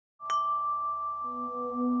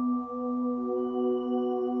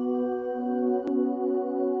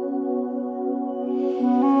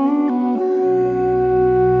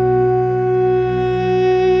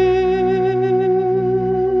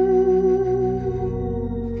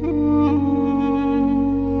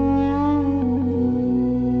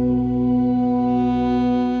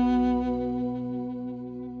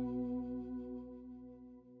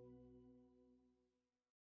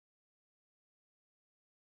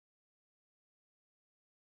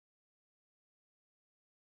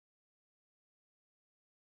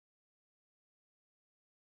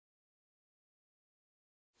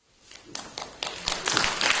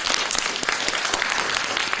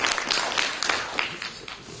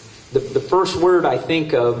The first word I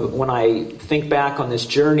think of when I think back on this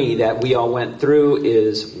journey that we all went through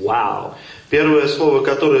is wow. Первое слово,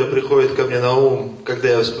 которое приходит ко мне на ум, когда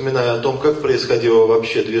я вспоминаю о том, как происходило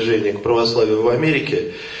вообще движение к православию в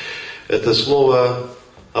Америке, это слово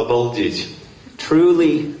 «обалдеть».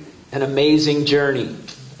 Truly an amazing journey.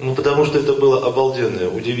 Ну, потому что это было обалденное,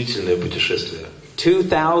 удивительное путешествие.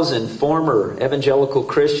 2,000 former evangelical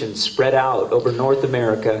Christians spread out over North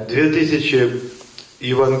America. 2000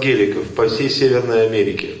 евангеликов по всей Северной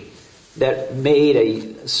Америке. That made a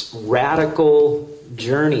radical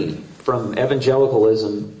journey from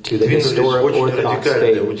evangelicalism to the historic Orthodox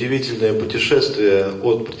faith. Удивительное путешествие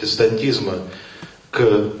от протестантизма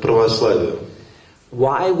к православию.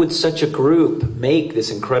 Why would such a group make this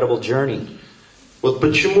incredible journey? Вот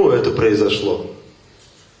почему это произошло?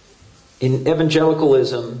 In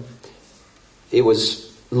evangelicalism,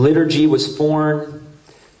 liturgy was foreign,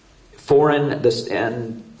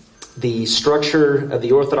 and the structure of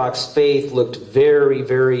the Orthodox faith looked very,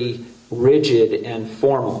 very rigid and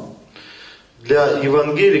formal. Для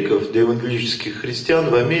евангеликов, для евангелических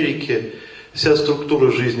христиан в Америке вся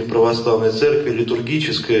структура жизни православной церкви,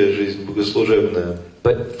 литургическая жизнь, богослужебная,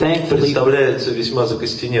 представляется весьма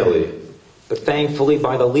закостенелой. But thankfully,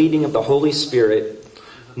 by the leading of the Holy Spirit,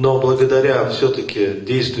 но благодаря все-таки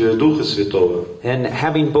действию Духа Святого, and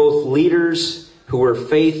having both leaders who were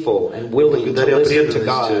faithful and willing to listen to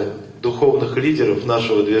God, духовных лидеров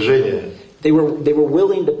нашего движения, they were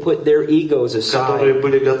willing to put their egos aside. Которые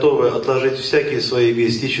были готовы отложить всякие свои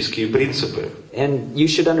эгоистические принципы. And you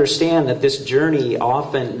should understand that this journey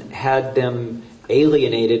often had them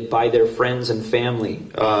alienated by their friends and family.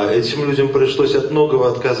 Этим людям пришлось от многого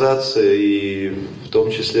отказаться, и в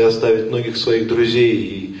том числе оставить многих своих друзей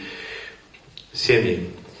и семьи.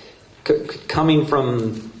 Coming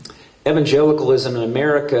from evangelicalism in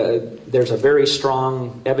America, there's a very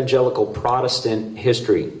strong evangelical Protestant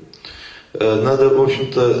history. Надо, в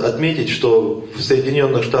общем-то, отметить, что в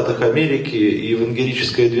Соединенных Штатах Америки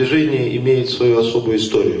евангелическое движение имеет свою особую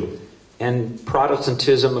историю. And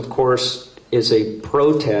Protestantism, of course, is a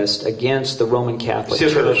protest against the Roman Catholic Church. Все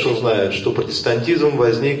хорошо знают, что протестантизм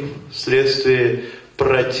возник вследствие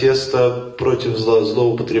протеста против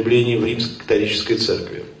злоупотреблений в Римско-католической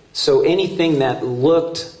церкви. So anything that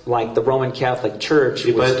looked like the Roman Catholic Church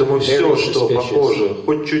И поэтому was все, very что suspicious. похоже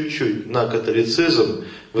хоть чуть-чуть на католицизм,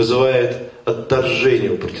 вызывает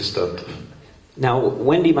отторжение у протестантов. Now,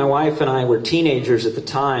 Wendy, my wife, and I were teenagers at the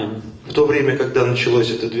time. В то время, когда началось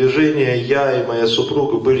это движение, я и моя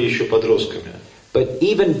супруга были еще подростками. But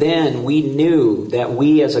even then, we knew that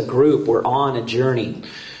we as a group were on a journey.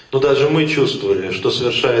 Но даже мы чувствовали, что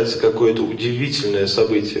совершается какое-то удивительное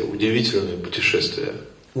событие, удивительное путешествие.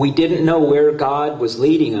 We didn't know where God was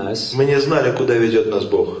leading us. Мы не знали, куда ведет нас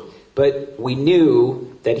Бог. But we knew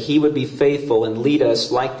that He would be faithful and lead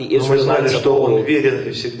us like the Но мы знали, Israelites of что Он old верен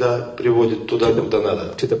и всегда приводит туда, куда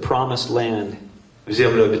надо. to the promised land. В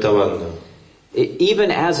землю обетованную.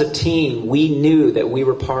 Even as a team, we knew that we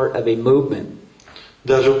were part of a movement.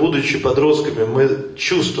 Даже будучи подростками, мы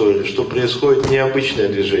чувствовали, что происходит необычное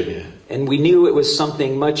движение. And we knew it was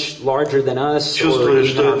something much larger than us or Чувствовали, even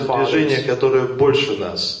что our это движение, fathers. которое больше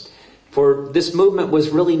нас. For this movement was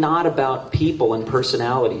really not about people and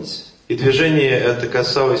personalities. И движение это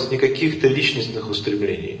касалось не каких-то личностных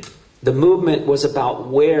устремлений. The movement was about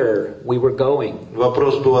where we were going.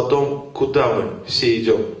 Вопрос был о том, куда мы все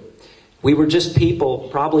идем. We were just people,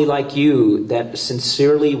 probably like you, that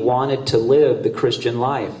sincerely wanted to live the Christian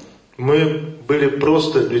life. Мы были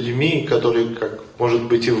просто людьми, которые, как может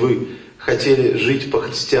быть и вы, хотели жить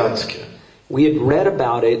по-христиански. We had read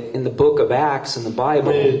about it in the book of Acts in the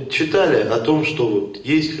Bible. Мы читали о том, что вот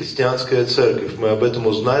есть христианская церковь. Мы об этом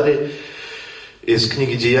узнали из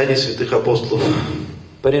книги «Деяний святых апостолов».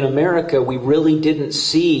 But in America, we really didn't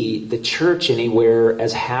see the church anywhere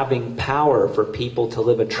as having power for people to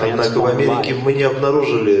live a Однако в transformed Америке life. мы не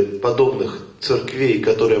обнаружили подобных церквей,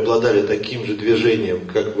 которые обладали таким же движением,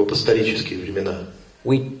 как в апостолические времена.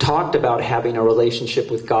 We talked about having a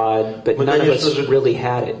relationship with God, but none of us really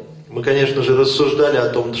had it. Мы, конечно же, рассуждали о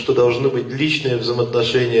том, что должны быть личные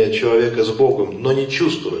взаимоотношения человека с Богом, но не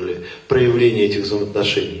чувствовали проявления этих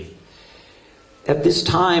взаимоотношений. At this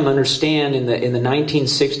time, understand, in the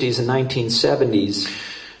 1960s and 1970s,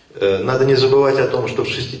 Надо не забывать о том, что в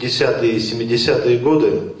 60-е и 70-е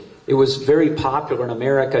годы it was very popular in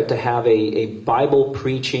America to have a Bible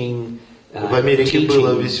preaching в Америке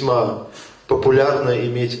было teaching весьма популярно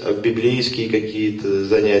иметь библейские какие-то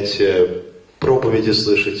занятия, проповеди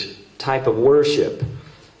слышать. type of worship.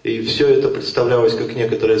 И все это представлялось как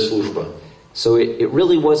некоторая служба. So it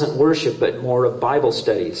really wasn't worship, but more of Bible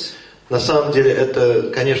studies. На самом деле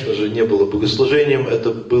это, конечно же, не было богослужением,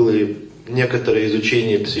 это было некоторое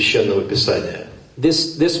изучение Священного Писания.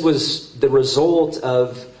 This was the result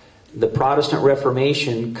of the Protestant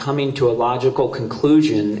Reformation coming to a logical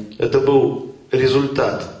conclusion. Это был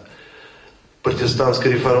результат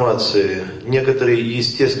протестантской реформации, некоторый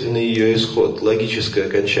естественный ее исход, логическое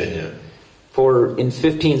окончание. For in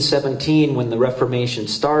 1517, when the Reformation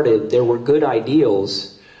started, there were good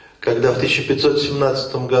ideals. Когда в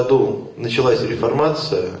 1517 году началась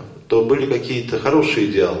реформация, то были какие-то хорошие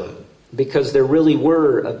идеалы. Because there really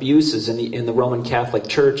were abuses in the Roman Catholic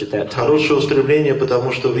Church at that time. Хорошее устремление,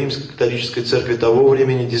 потому что в Римской католической церкви того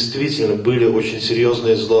времени действительно были очень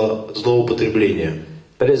серьезные злоупотребления.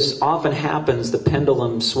 But as often happens, the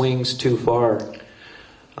pendulum swings too far.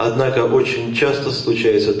 Однако очень часто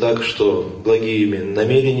случается так, что благими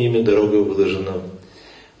намерениями дорога выложена.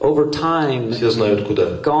 Over time, Все знают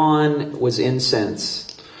куда. gone was incense.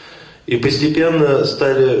 И постепенно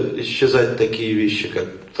стали исчезать такие вещи, как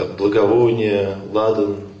там, благовония,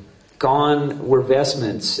 ладан. Gone were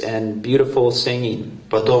vestments and beautiful singing.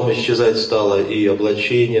 Потом исчезать стало и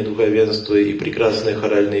облачение, духовенство, и прекрасное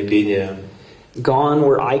хоральное пение. Gone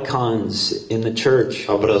were icons in the church.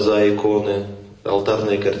 Образа, иконы,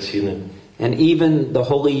 алтарные картины. And even the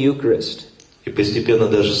Holy Eucharist. И постепенно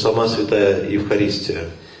даже сама святая Евхаристия.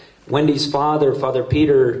 Wendy's father, Father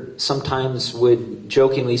Peter, sometimes would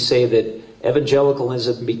jokingly say that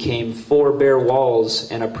evangelicalism became 4 bare walls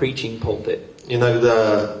and a preaching pulpit.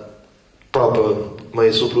 Иногда папа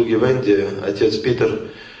моей супруги Венди, отец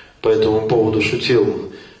Питер, по этому поводу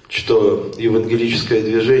шутил, что евангелическое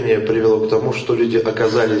движение привело к тому, что люди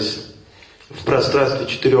оказались в пространстве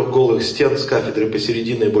 4 голых стен с кафедрой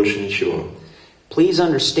посередине и больше ничего. Please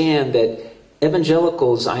understand that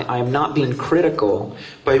evangelicals, I'm not being critical.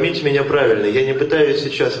 Поймите меня правильно, я не пытаюсь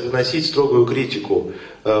сейчас выносить строгую критику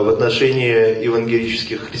в отношении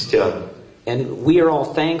евангелических христиан. And we are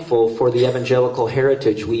all thankful for the evangelical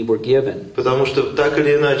heritage we were given. Потому что так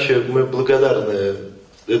или иначе мы благодарны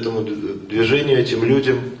этому движению, этим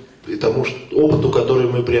людям и тому опыту, который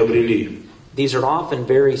мы приобрели. These are often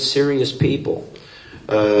very serious people.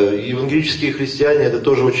 Евангелические христиане — это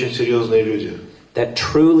тоже очень серьезные люди. That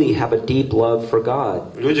truly have a deep love for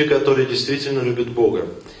God. Люди, которые действительно любят Бога.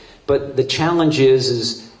 But the challenge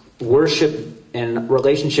is worship and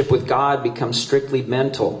relationship with God becomes strictly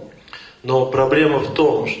mental. Но проблема в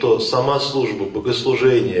том, что сама служба,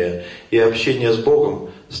 богослужение и общение с Богом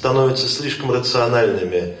становятся слишком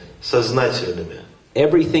рациональными, сознательными.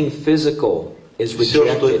 Everything physical is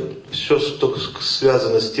rejected. Все, что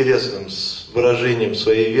связано с телесным, с выражением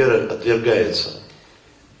своей веры, отвергается.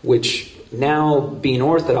 Which now, being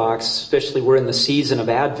Orthodox, especially we're in the season of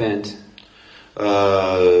Advent.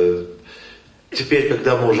 Теперь,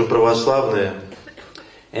 когда мы уже православные,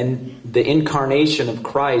 and the incarnation of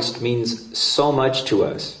Christ means so much to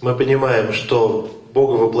us. Мы понимаем, что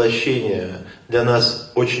Боговоплощение для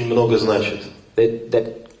нас очень много значит.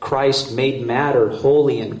 That Christ made matter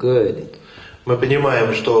holy and good. Мы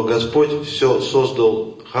понимаем, что Господь все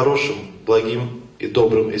создал хорошим, благим и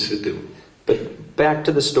добрым и святым. But back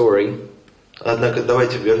to the story. Однако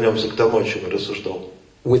давайте вернемся к тому, о чем я рассуждал.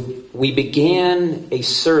 We began a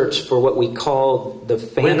search for what we called the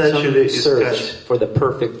phantom search for the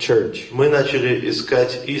perfect church. Мы начали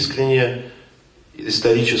искать искренне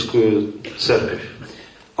историческую церковь.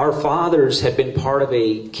 Our fathers had been part of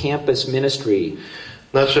a campus ministry.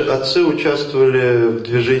 Наши отцы участвовали в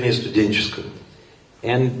движении студенческом.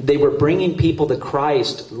 And they were bringing people to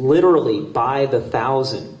Christ literally by the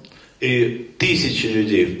thousand. И тысячи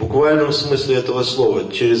людей, в буквальном смысле этого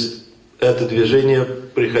слова, через это движение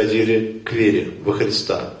приходили к вере во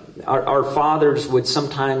Христа. Our fathers would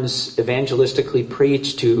sometimes evangelistically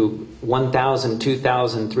preach to 1,000,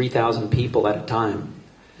 2,000, 3,000 people at a time.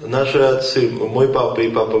 Наши отцы, мой папа и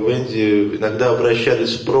папа Венди, иногда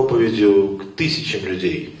обращались с проповедью к тысячам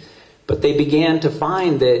людей. But they began to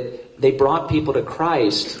find that they brought people to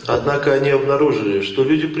Christ. Однако они обнаружили, что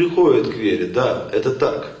люди приходят к вере, да, это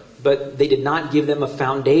так. But they did not give them a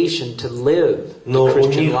foundation to live the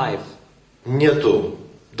Christian life. Нету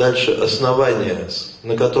дальше основания,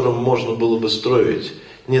 на котором можно было бы строить.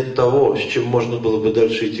 Нет того, с чем можно было бы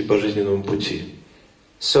дальше идти по жизненному пути.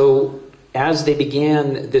 So, as they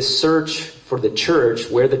began this search for the church,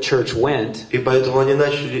 where the church went, и поэтому они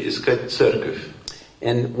начали искать церковь.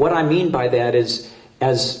 And what I mean by that is,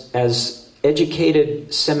 as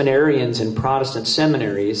educated seminarians in Protestant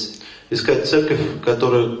seminaries, искать церковь,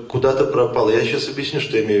 которая куда-то пропала. Я сейчас объясню,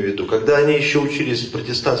 что я имею в виду. Когда они еще учились в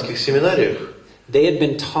протестантских семинариях, they had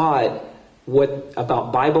been taught what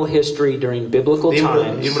about Bible history during biblical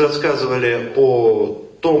times. Им рассказывали о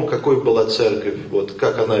том, какой была церковь, вот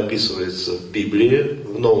как она описывается в Библии,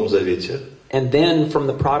 в Новом Завете. And then from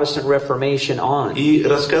the Protestant Reformation on. И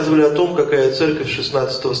рассказывали о том, какая церковь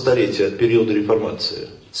 16 столетия, от периода Реформации.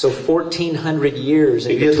 So 1400 years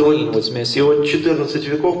in between was missing. И вот 14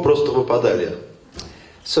 веков просто выпадали.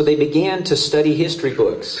 So they began to study history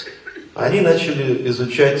books. Они начали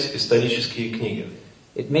изучать исторические книги.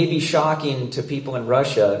 It may be shocking to people in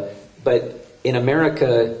Russia, but in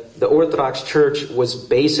America, the Orthodox Church was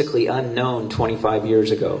basically unknown 25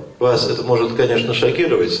 years ago. Вас это может, конечно,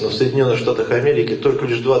 шокировать, но в Соединенных Штатах Америки только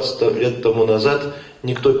лишь 20 лет тому назад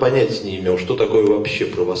никто понятия не имел, что такое вообще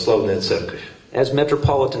православная церковь. As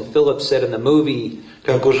Metropolitan Philip said in the movie,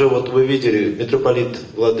 как уже вот вы видели, митрополит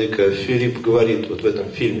владыка Филипп говорит вот в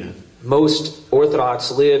этом фильме. Most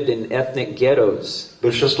Orthodox lived in ethnic ghettos.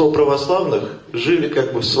 Большинство православных жили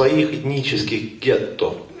как бы в своих этнических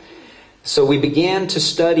гетто. So we began to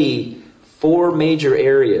study 4 major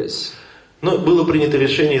areas. Но было принято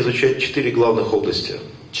решение изучать 4 главных области.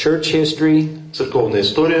 Church history, церковная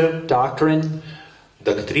история, doctrine,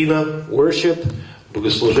 доктрина, worship,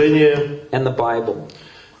 богослужение, and the Bible.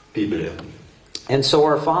 Библия. And so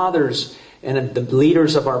our fathers and the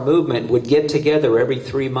leaders of our movement would get together every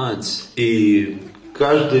 3 months. И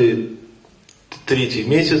каждый 3-й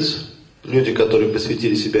месяц люди, которые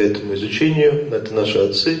посвятили себя этому изучению, это наши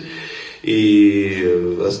отцы,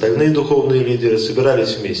 и остальные духовные лидеры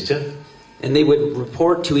собирались вместе. And they would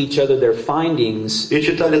report to each other their findings. И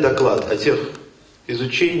читали доклад о тех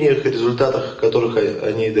изучениях и результатах, которых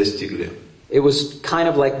они достигли. It was kind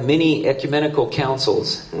of like mini ecumenical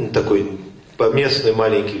councils. Такой поместный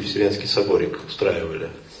маленький Вселенский соборик устраивали.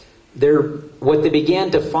 What they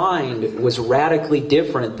began to find was radically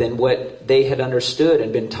different than what they had understood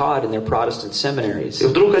and been taught in their Protestant seminaries. И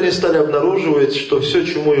вдруг они стали обнаруживать, что все,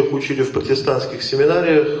 чему их учили в протестантских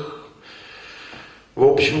семинариях, в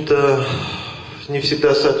общем-то, не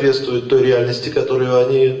всегда соответствует той реальности, которую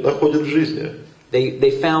они находят в жизни.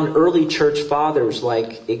 They found early church fathers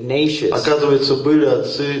like Ignatius. Оказывается, были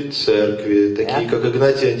отцы церкви, такие как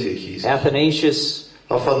Игнатий Антиохийский, Athanasius,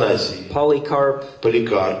 Афанасий, Polycarp,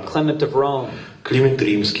 Поликарп, Clement of Rome. Климент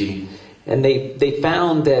Римский. And they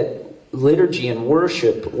found that liturgy and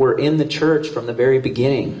worship were in the church from the very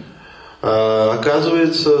beginning.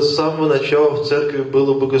 Оказывается, с самого начала в церкви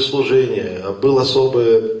было богослужение, было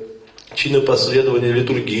особое чинопоследование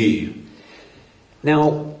литургии.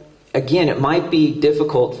 Now, again, it might be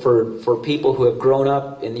difficult for people who have grown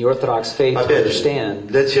up in the Orthodox faith to understand.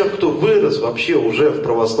 Для тех, кто вырос вообще уже в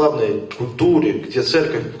православной культуре, где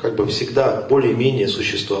церковь как бы всегда более-менее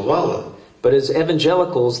существовала, but as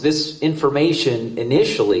evangelicals, this information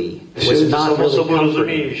initially was not really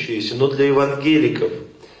comforting. Но для евангеликов,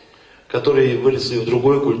 которые выросли в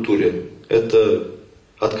другой культуре, это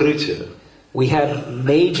открытие. We had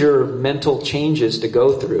major mental changes to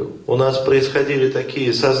go through. У нас происходили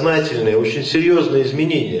такие сознательные, очень серьезные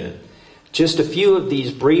изменения. Just a few of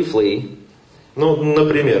these briefly. Ну,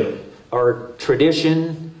 например, our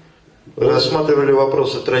tradition. Рассматривали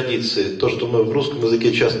вопросы традиции, то, что мы в русском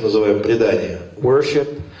языке часто называем предание.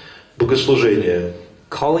 Worship. Богослужение.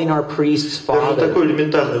 Calling our priests father. Даже такой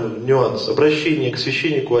элементарный нюанс. Обращение к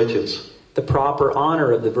священнику отец. The proper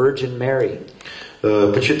honor of the Virgin Mary.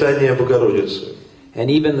 Почитание Богородицы.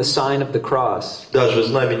 And even the sign of the cross. Даже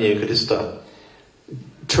знамение креста.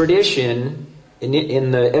 Tradition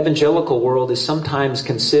in the evangelical world is sometimes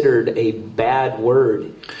considered a bad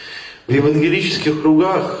word. В евангелических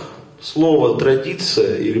кругах слово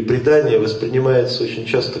традиция или предание воспринимается очень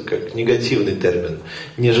часто как негативный термин,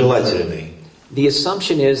 нежелательный. The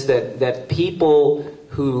assumption is that people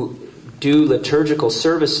who do liturgical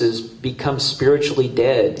services become spiritually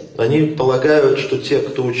dead. Они полагают, что те,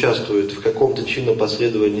 кто участвует в каком-то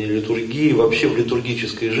чинопоследовании литургии, вообще в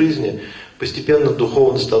литургической жизни, постепенно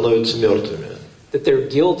духовно становятся мертвыми. That they're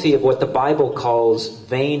guilty of what the Bible calls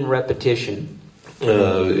vain repetition.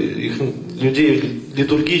 Людей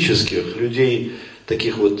литургических, людей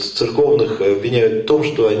таких вот церковных обвиняют в том,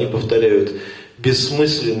 что они повторяют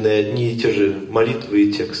бессмысленные одни и те же молитвы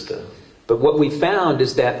и тексты. But what we found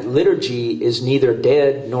is that liturgy is neither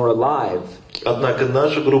dead nor alive. Однако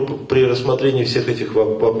наша группа при рассмотрении всех этих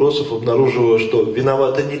вопросов обнаружила, что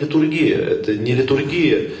виновата не литургия. Это не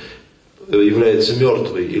литургия является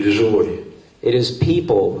мертвой или живой. It is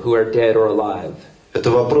people who are dead or alive. Это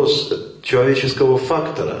вопрос человеческого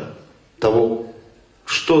фактора, того,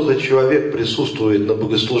 что за человек присутствует на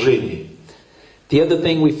богослужении. The other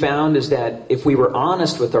thing we found is that if we were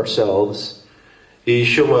honest with ourselves, и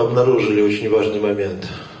еще мы обнаружили очень важный момент.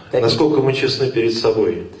 Насколько мы честны перед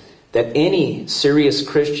собой. That any serious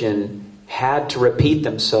Christian had to repeat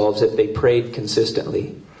themselves if they prayed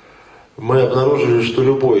consistently. Мы обнаружили, что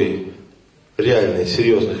любой реальный,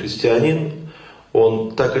 серьезный христианин,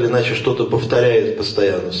 он так или иначе что-то повторяет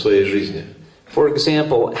постоянно в своей жизни. For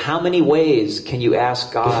example, how many ways can you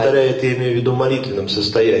ask God Повторяет, я имею в виду, в молитвенном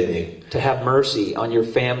состоянии. to have mercy on your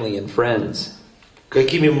family and friends?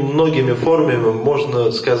 Какими многими формами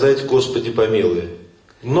можно сказать «Господи, помилуй»?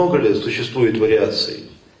 Много ли существует вариаций?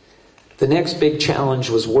 The next big challenge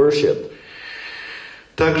was worship.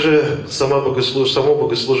 Также само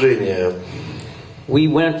богослужение. We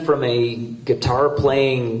went from a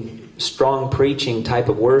guitar-playing, strong preaching type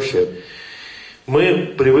of worship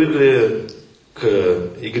Мы привыкли к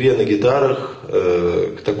игре на гитарах,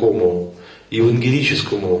 к такому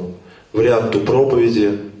евангелическому варианту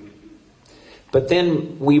проповеди. But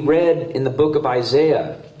then we read in the book of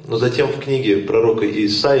Isaiah Но затем в книге пророка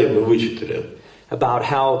Исаии мы вычитали about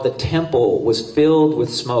how the temple was filled with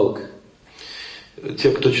smoke.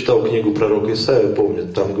 Те, кто читал книгу пророка Исаия,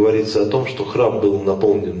 помнят, там говорится о том, что храм был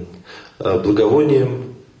наполнен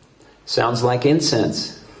благовонием. Sounds like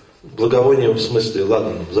incense. Благовонием в смысле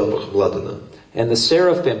ладаном, запахом ладана. And the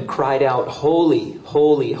seraphim cried out, "Holy,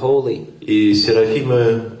 holy, holy." И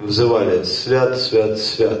серафимы взывали: «Свят, свят,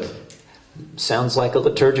 свят». Sounds like a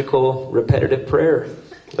liturgical, repetitive prayer.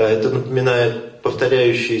 Да, это напоминает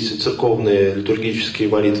повторяющиеся церковные литургические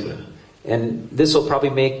молитвы. And this will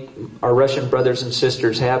probably make our Russian brothers and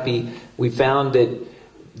sisters happy. We found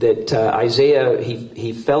that Isaiah,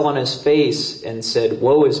 he fell on his face and said,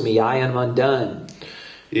 "Woe is me, I am undone."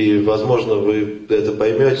 И, возможно, вы это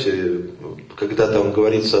поймете, когда там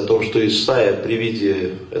говорится о том, что Исаия при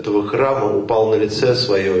виде этого храма упал на лице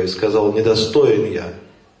свое и сказал: «Недостоин я».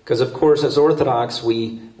 Because of course, as Orthodox,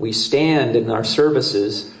 we stand in our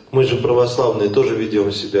services. Мы же православные тоже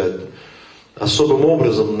ведем себя особым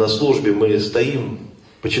образом на службе. Мы стоим,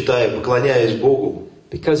 почитая, поклоняясь Богу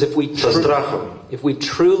со страхом. If we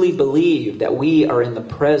truly believe that we are in the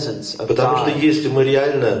presence of Потому что God, если мы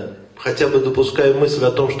реально хотя бы допускаем мысль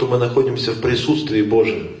о том, что мы находимся в присутствии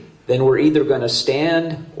Божьем, then we're either going to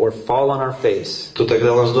stand or fall on our face. то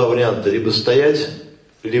тогда у нас два варианта: либо стоять,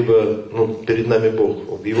 либо перед нами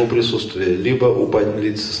Бог в Его присутствии, либо упасть на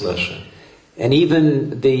лица с наши. And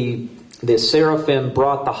even the seraphim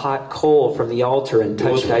brought the hot coal from the altar and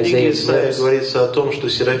touched Isaiah's lips, говорится о том, что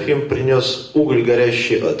серафим принес уголь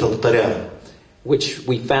горящий от алтаря, which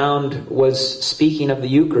we found was speaking of the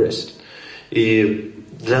Eucharist. И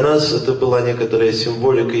для нас это была некоторая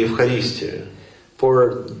символика Евхаристии.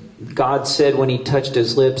 For God said when he touched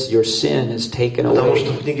his lips, your sin is taken away. Потому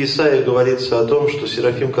что в книге Исаии говорится о том, что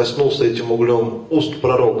серафим коснулся этим углем уст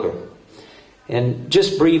пророка. And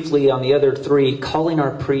just briefly on the other three, calling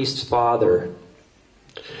our priest Father.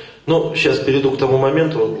 Сейчас перейду к тому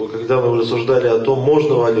моменту, когда мы рассуждали о том,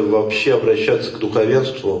 можно ли вообще обращаться к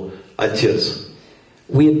духовенству Отец.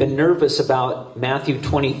 We had been nervous about Matthew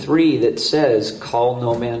 23 that says, "Call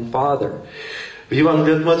no man Father." В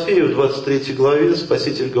Евангелии от Матфея, в 23 главе,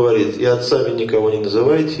 Спаситель говорит: «И отцами никого не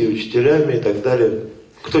называйте, и учителями», и так далее.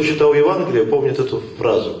 Кто читал Евангелие, помнит эту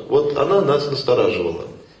фразу. Вот она нас настораживала.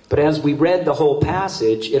 But as we read the whole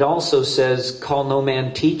passage, it also says, "Call no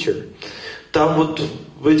man teacher." Там вот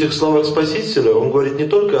в этих словах Спасителя он говорит: не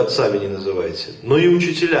только отцами не называйте, но и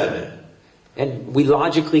учителями. And we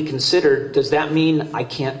logically considered, does that mean I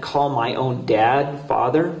can't call my own dad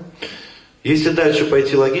Father? Если дальше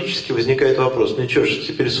пойти логически, возникает вопрос: ну что ж,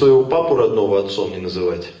 теперь своего папу родного отцом не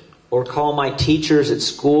называть? Or call my teachers at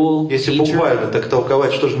school Если teacher? буквально так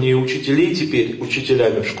толковать, что же мне и учителей теперь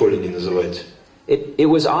учителями в школе не называть? It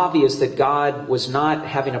was obvious that God was not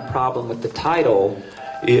having a problem with the title,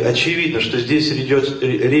 И очевидно, что здесь идет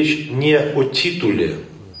речь не о титуле,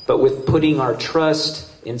 but with putting our trust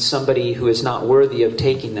in somebody who is not worthy of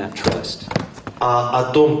taking that trust. а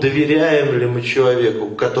о том, доверяем ли мы человеку,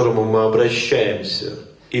 к которому мы обращаемся,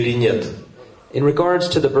 или нет. In regards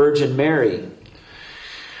to the Virgin Mary,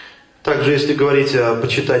 Также, если говорить о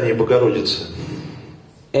почитании Богородицы,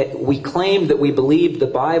 we claimed that we believed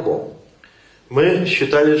the Bible, мы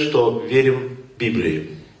считали, что верим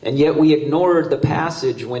Библии. and yet we ignored the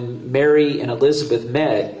passage when Mary and Elizabeth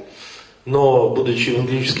met. Но, будучи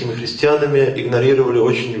евангелическими христианами, игнорировали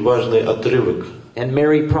очень важный отрывок. And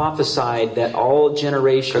Mary prophesied that all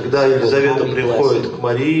generations Когда will Елизавета be приходит blessed. к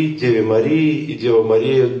Марии, Деве Марии, и Дева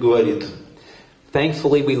Мария говорит,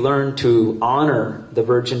 Thankfully, we learned to honor the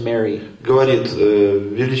Virgin Mary. говорит: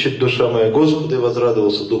 «Величит душа моя Господа, и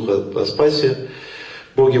возрадовался Дух о спасе,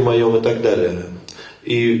 Боге моем», и так далее.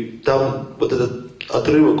 И там вот этот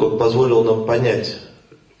отрывок, он позволил нам понять,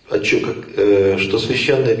 что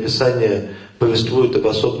Священное Писание повествует об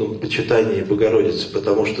особенном почитании Богородицы,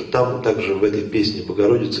 потому что там также в этой песне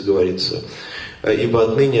Богородицы говорится: «Ибо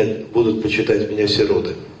отныне будут почитать меня все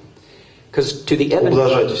роды».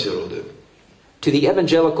 Ублажать все роды. To the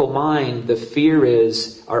evangelical mind, the fear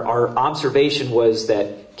is, our observation was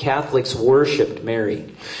that Catholics worshipped Mary.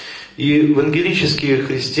 И евангелические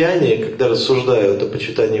христиане, когда рассуждают о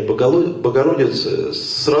почитании Богородицы,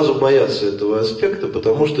 сразу боятся этого аспекта,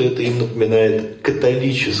 потому что это им напоминает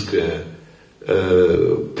католическое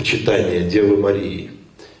почитание Девы Марии.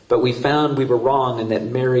 But we found we were wrong and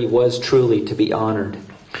that Mary was truly to be honored.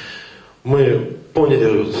 Мы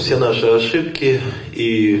поняли все наши ошибки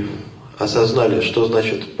и осознали, что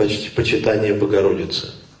значит почитание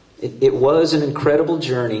Богородицы. It was an incredible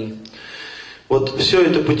journey. Вот все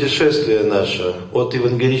это путешествие наше от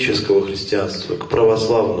евангелического христианства к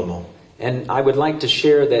православному And I would like to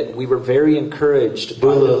share that we were very encouraged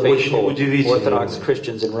by the faithful Orthodox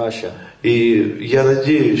Christians in Russia. И я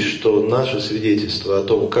надеюсь, что наше свидетельство о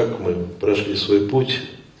том, как мы прошли свой путь,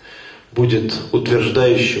 будет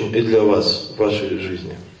утверждающим и для вас в вашей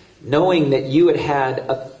жизни. Knowing that you had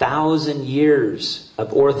 1,000 years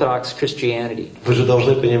of Orthodox Christianity. Вы же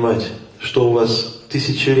должны понимать, что у вас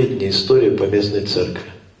тысячелетняя история поместной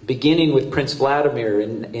церкви. Beginning with Prince Vladimir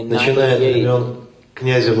in начиная от времен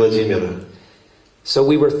князя Владимира. So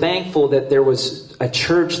we were thankful that there was a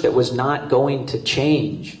church that was not going to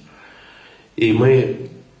change. И мы,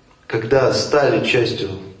 когда стали частью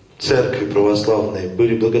церкви православной,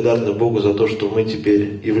 были благодарны Богу за то, что мы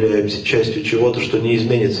теперь являемся частью чего-то, что не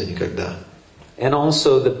изменится никогда. And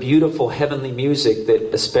also the beautiful heavenly music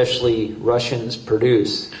that especially Russians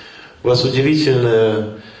produce. У вас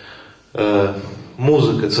удивительная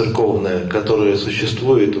музыка церковная, которая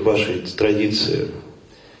существует в вашей традиции.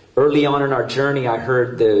 Early on in our journey, I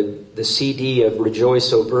heard the CD of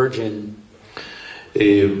Rejoice, O Virgin.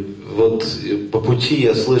 И вот по пути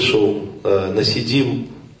я слышал на CD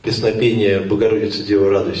песнопение «Богородица, Дева,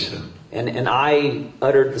 радуйся». And I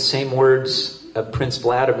uttered the same words of Prince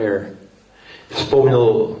Vladimir.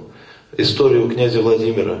 Вспомнил историю князя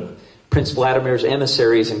Владимира. Prince Vladimir's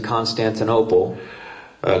emissaries in Constantinople.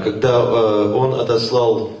 Когда он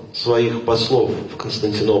отослал своих послов в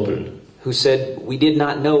Константинополь. Who said, "We did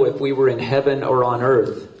not know if we were in heaven or on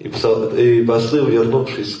earth." И послы,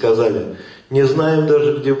 вернувшись, сказали: «Не знаем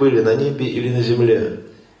даже, где были, на небе или на земле».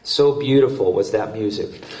 So beautiful was that music.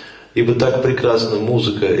 Ибо так прекрасна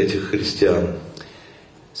музыка этих христиан.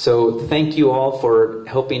 So thank you all for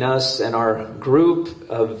helping us and our group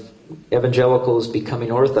of evangelicals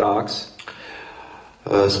becoming Orthodox.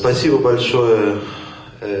 Спасибо большое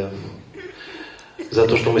за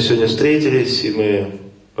то, что мы сегодня встретились, и мы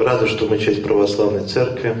рады, что мы часть православной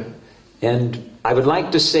церкви. And I would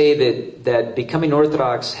like to say that becoming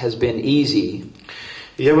Orthodox has been easy.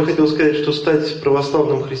 Я бы хотел сказать, что стать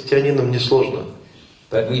православным христианином несложно.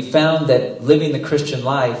 But we found that living the Christian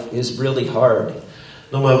life is really hard.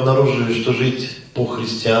 Но мы обнаружили, что жить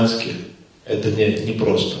по-христиански это не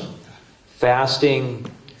просто. Fasting,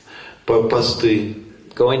 посты,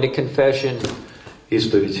 going to confession,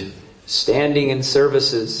 исповедь, standing in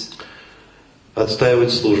services,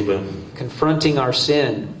 отстаивать службы, confronting our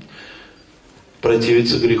sin.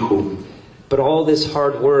 Противиться греху. But all this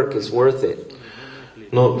hard work is worth it.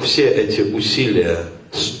 Но все эти усилия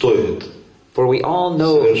стоит For we all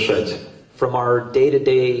know совершать. From our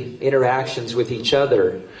day-to-day interactions with each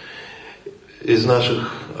other, из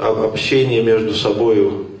наших общений между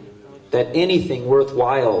собою, that anything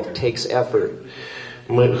worthwhile takes effort.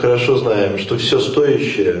 Мы хорошо знаем, что все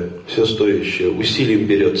стоящее усилием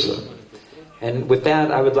берется. And with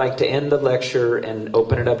that, I would like to end the lecture and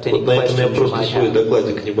open it up to any questions you might have. На этом я просто свой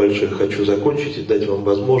докладик небольшой хочу закончить и дать вам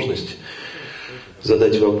возможность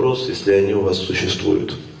задать вопрос, если они у вас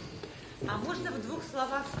существуют. А можно в двух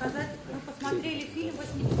словах сказать, мы посмотрели фильм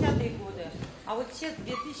 80-е годы, а вот сейчас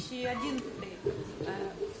 2011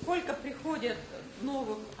 сколько приходит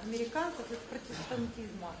новых американцев из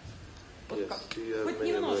протестантизма? Вот как? Хоть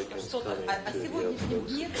немножко что-то о сегодняшнем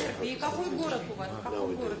дне церкви. И какой город у вас?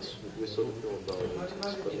 Какой город?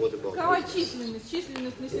 Какова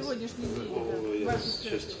численность на сегодняшний день?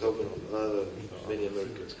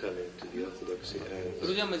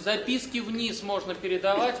 Друзья мои, записки вниз можно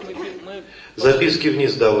передавать. Записки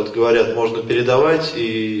вниз, да, вот говорят, можно передавать,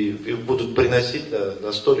 и их будут приносить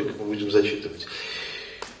на столик, мы будем зачитывать.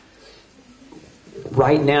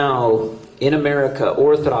 Right now, in America,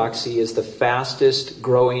 Orthodoxy is the fastest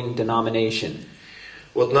growing denomination.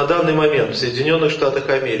 Вот на данный момент в Соединенных Штатах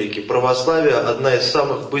Америки православие одна из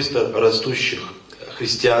самых быстро растущих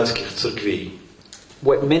христианских церквей.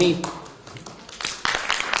 What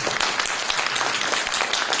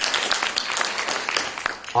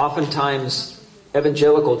oftentimes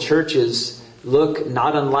evangelical churches look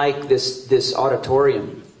not unlike this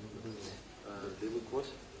auditorium.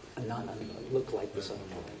 Look like this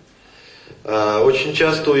auditorium. Очень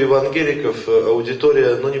часто у евангеликов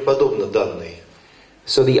аудитория, не подобна данной.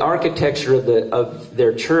 So the architecture of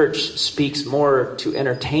their church speaks more to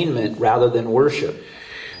entertainment rather than worship.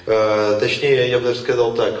 Точнее, я бы даже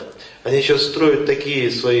сказал так. Они сейчас строят такие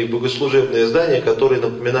свои богослужебные здания, которые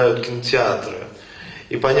напоминают кинотеатры.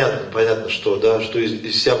 И понятно, что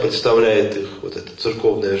из себя представляет их вот эта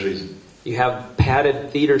церковная жизнь. You have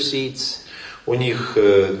padded theater seats. У них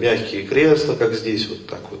мягкие кресла, как здесь, вот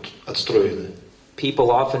так вот отстроены.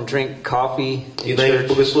 People often drink coffee И in на их church.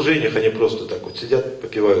 богослужениях они просто так вот сидят,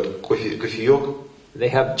 попивают кофеек. They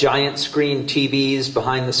have giant screen TVs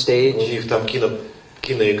behind the У stage них там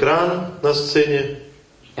киноэкран на сцене.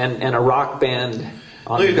 and a rock band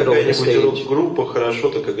on Ну the и middle of the какая-нибудь stage. группа хорошо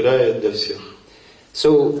так играет для всех.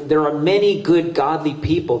 So there are many good godly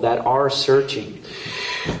people that are searching.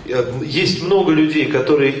 Есть много людей,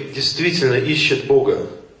 которые действительно ищут Бога.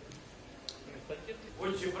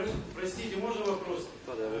 Простите, можно вопрос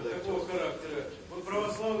такого характера? Вот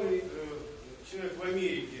православный человек в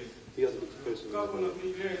Америке, как он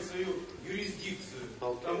определяет свою юрисдикцию?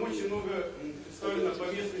 Там очень много представлено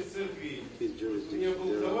поместных церквей. У меня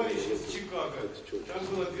был товарищ из Чикаго, там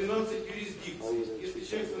было 12 юрисдикций. Если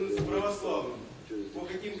человек становится православным, по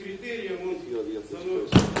каким критериям он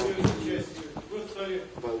становится частью? Вы стали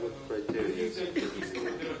юрисдикцией Антиохийского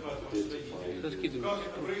патриархата. Как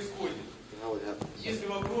это происходит? Есть ли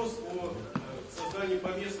вопрос о создании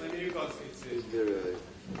поместной американской церкви?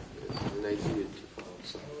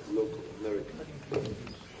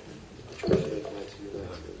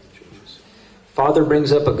 Father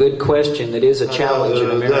brings up a good question that is a challenge in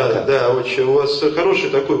America. Да, очень. У вас хороший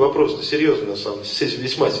такой вопрос, серьезный на самом деле,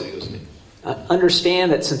 весьма серьезный.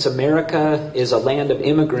 Understand that since America is a land of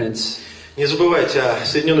immigrants, Не забывайте,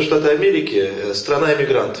 Соединенные Штаты Америки страна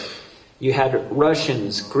иммигрантов. you had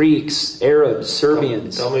Russians, Greeks, Arabs,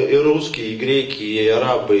 Serbians. Там и русские, и греки, и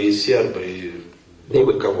арабы, и сербы, и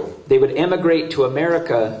много кого. They would emigrate to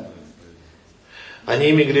America, Они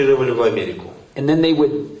эмигрировали в Америку. and then they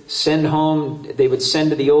would send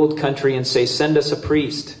to the old country and say, send us a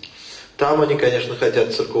priest. Там они, конечно,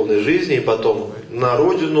 хотят церковной жизни, и потом на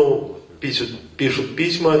родину пишут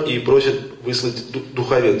письма и просят выслать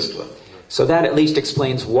духовенство. So that at least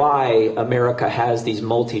explains why America has these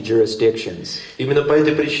multi-jurisdictions. Imенно по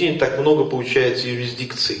этой причине так много получается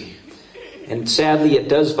юрисдикций. And sadly, it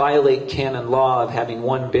does violate canon law of having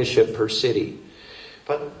one bishop per city.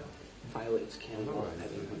 Violates canon law of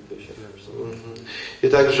having one bishop per city. И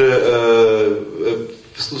также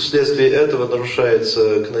вследствие этого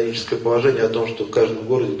нарушается каноническое положение о том, что в каждом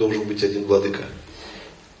городе должен быть один владыка.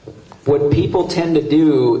 What people tend to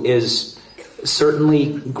do is,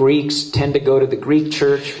 certainly Greeks tend to go to the Greek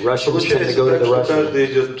church, Russians tend to go to the Получается так, что Russian. каждый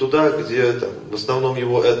идет туда, где там, в основном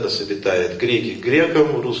его этнос обитает. Греки к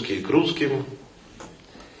грекам, русские к русским.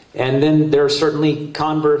 And then there are certainly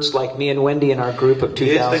converts like me and Wendy in our group of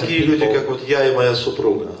Есть 2,000 такие люди, как people. вот я и моя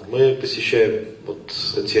супруга. Мы посещаем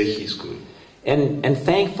Антиохийскую. And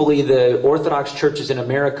thankfully the Orthodox churches in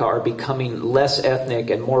America are becoming less ethnic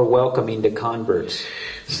and more welcoming to converts.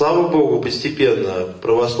 Слава Богу, постепенно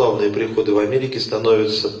православные приходы в Америке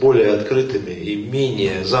становятся более открытыми и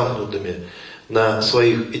менее замкнутыми на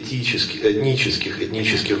своих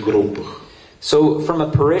этнических группах. So from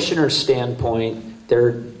a parishioner's standpoint,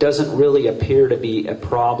 there doesn't really appear to be a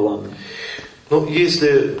problem. Ну,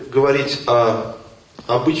 если говорить о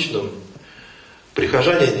обычном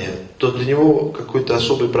прихожанине, то для него какой-то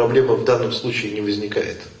особой проблемы в данном случае не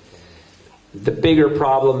возникает. The bigger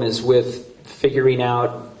problem is with figuring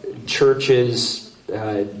out churches,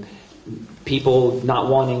 people not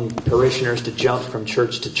wanting parishioners to jump from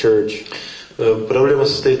church to church. Проблема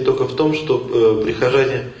состоит только в том, что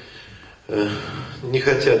прихожане не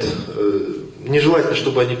хотят, нежелательно,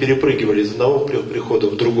 чтобы они перепрыгивали из одного прихода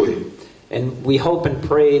в другой. And we hope and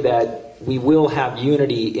pray that we will have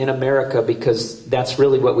unity in America because that's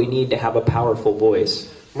really what we need to have a powerful voice.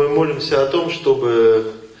 Мы молимся о том,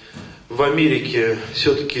 чтобы в Америке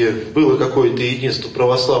все-таки было какое-то единство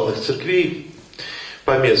православных церквей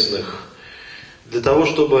поместных, для того,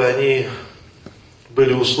 чтобы они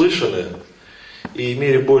были услышаны и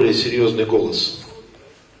имели более серьезный голос.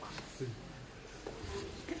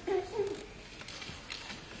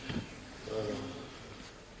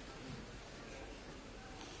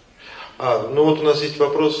 Ну вот у нас есть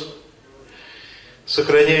вопрос.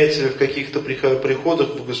 Сохраняется ли в каких-то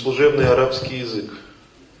приходах богослужебный арабский язык?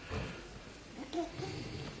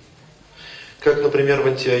 Как, например, в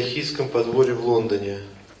Антиохийском подворье в Лондоне.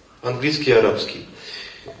 Английский и арабский.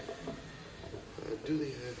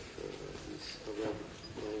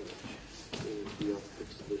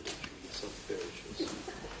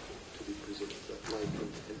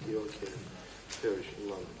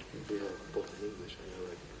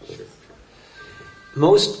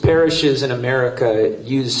 Most parishes in America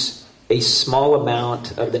use a small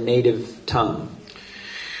amount of the native tongue.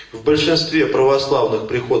 В большинстве православных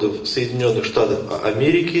приходов Соединенных Штатов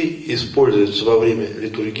Америки используется во время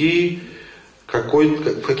литургии,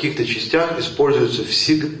 в каких-то частях используется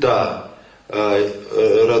всегда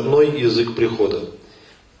родной язык прихода.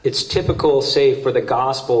 It's typical, say, for the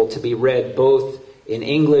gospel to be read both in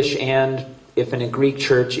English and, if in a Greek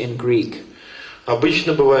church, in Greek.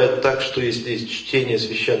 Обычно бывает так, что если есть чтение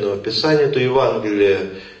Священного Писания, то Евангелие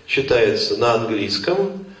читается на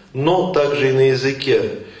английском, но также и на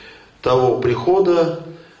языке того прихода,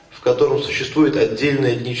 в котором существует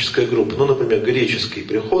отдельная этническая группа. Ну, например, греческий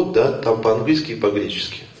приход, да, там по-английски и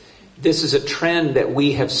по-гречески. This is a trend that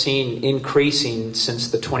we have seen increasing since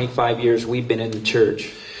the 25 years we've been in the church.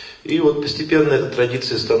 И вот постепенно эта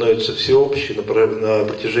традиция становится всеобщей. На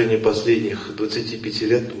протяжении последних 25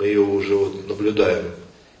 лет мы ее уже вот наблюдаем.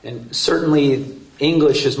 And certainly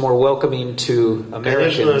English is more welcoming to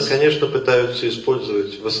Americans. Конечно, пытаются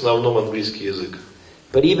использовать в основном английский язык.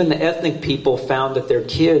 But even the ethnic people found that their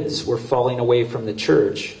kids were falling away from the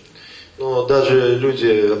church. Но даже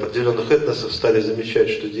люди определенных этносов стали замечать,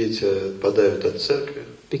 что дети отпадают от церкви.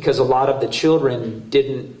 Because a lot of the children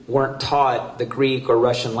weren't taught the Greek or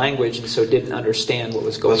Russian language, and so didn't understand what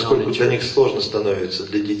was going on Поскольку in для church. них сложно становится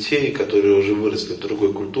для детей, которые уже выросли в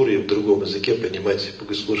другой культуре и в другом языке, понимать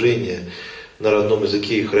богослужение на родном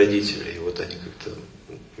языке их родителей. И вот они как-то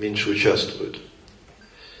меньше участвуют.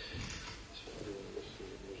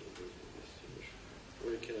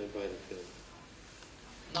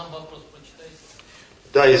 Нам вопрос прочитайте.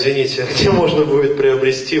 Да, извините, где можно будет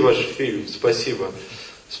приобрести ваш фильм? Спасибо.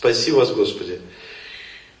 Спаси вас, Господи.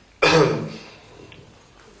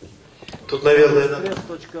 Тут, наверное, надо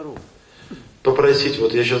попросить,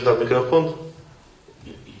 вот я сейчас дам микрофон.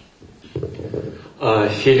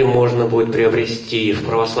 Фильм можно будет приобрести в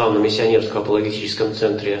православном миссионерском апологетическом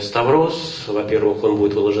центре «Ставрос». Во-первых, он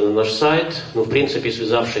будет выложен на наш сайт. Но, в принципе,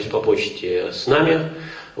 связавшись по почте с нами,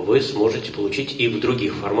 вы сможете получить и в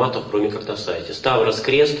других форматах, кроме как на сайте.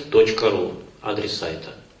 stavroskrest.ru, адрес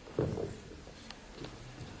сайта.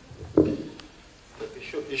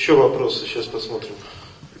 Еще вопросы, сейчас посмотрим.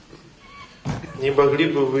 Не могли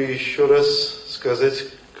бы вы еще раз сказать,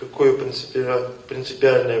 какое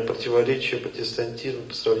принципиальное противоречие протестантизма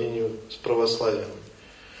по сравнению с православием?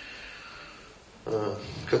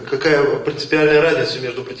 Какая принципиальная разница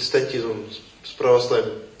между протестантизмом с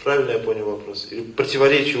православием? Правильно я понял вопрос? Или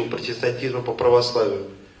противоречие у протестантизма по православию?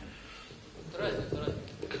 Разница.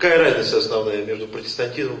 Какая разница основная между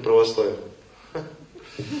протестантизмом и православием?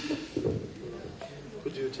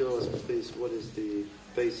 Could you tell us, please, what is the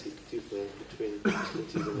basic difference between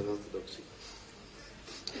Protestantism and Orthodoxy?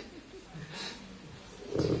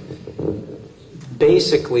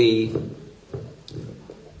 Basically,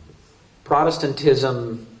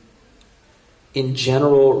 Protestantism in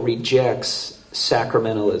general rejects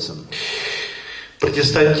sacramentalism.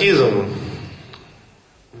 Протестантизм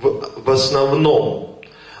в основном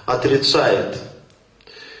отрицает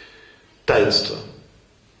таинство.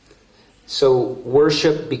 So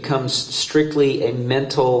worship becomes strictly a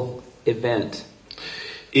mental event.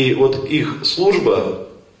 И вот их служба,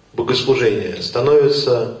 богослужение,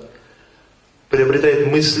 приобретает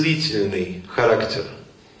мыслительный характер.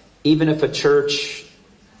 Even if a church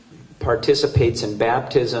participates in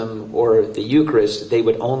baptism or the Eucharist, they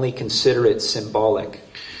would only consider it symbolic.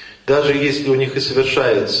 Даже если у них и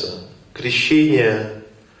совершается крещение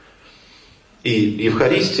и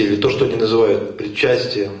Евхаристия, или то, что они называют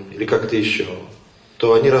причастием, или как-то еще,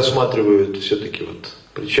 то они рассматривают все-таки вот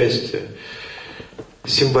причастие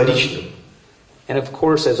символичным. And of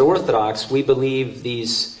course, as Orthodox, we believe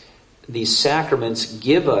these sacraments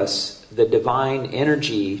give us the divine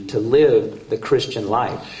energy to live the Christian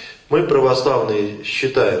life. Мы, православные,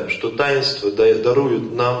 считаем, что таинства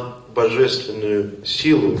даруют нам божественную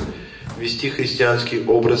силу вести христианский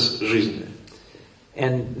образ жизни.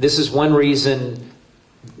 And this is one reason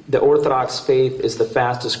the Orthodox faith is the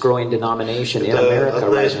fastest growing denomination in America Это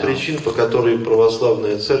одна из right now. причин, по которой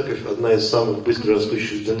православная церковь одна из самых быстро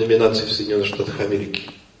растущих деноминаций в Соединенных Штатах Америки.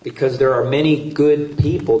 Because there are many good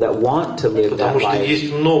people that want to live that Потому что life.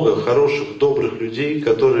 есть много хороших, добрых людей,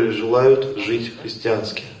 которые желают жить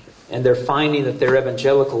христиански. And they're finding that their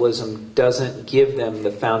evangelicalism doesn't give them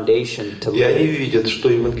the foundation to И они live. видят, что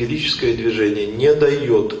евангелическое движение не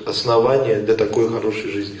дает основания для такой хорошей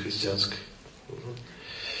жизни христианской.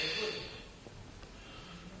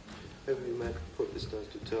 Have you met Protestants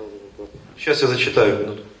to tell them about? Сейчас я zачитаю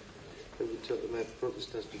минуту. Have you met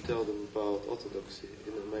Protestants to tell them about orthodoxy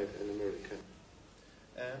in America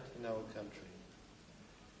and in our country?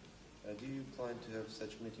 Do you plan to have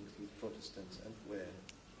such meetings with Protestants and where?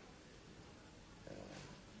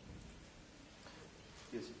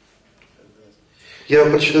 Yes. Я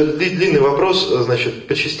прочитаю длинный вопрос, значит,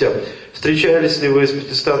 по частям. Встречались ли вы с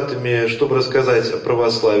протестантами, чтобы рассказать о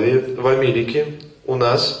православии в Америке, у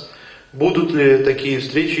нас? Будут ли такие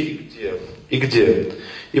встречи и где?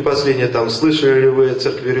 И последнее там, слышали ли вы о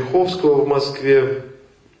церкви Риховского в Москве?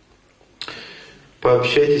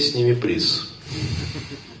 Пообщайтесь с ними, плиз.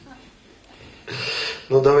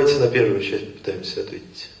 Ну, давайте на первую часть попытаемся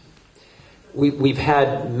ответить. We've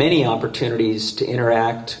had many opportunities to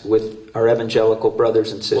interact with our evangelical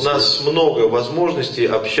brothers and У sisters. нас много возможностей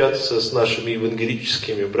общаться с нашими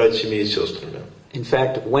евангелическими братьями и сестрами. In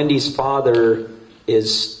fact, Wendy's father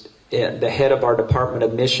is the head of our Department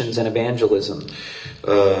of Missions and Evangelism.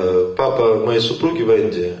 Папа моей супруги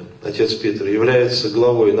Венди, отец Питер, является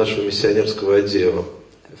главой нашего миссионерского отдела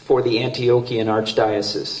For the Antiochian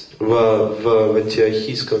Archdiocese. в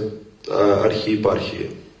Антиохийском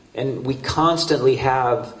архиепархии. And we constantly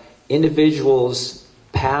have individuals,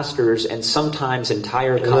 pastors, and sometimes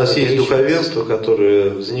entire У нас есть congregations духовенство,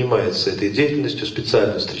 которое занимается этой деятельностью,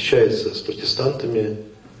 специально встречается с протестантами,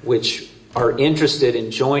 which are interested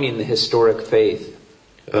in joining the historic faith.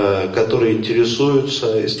 которые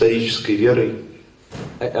интересуются исторической верой.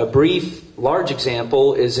 A brief, large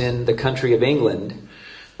example is in the country of England.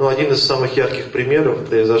 Ну, один из самых ярких примеров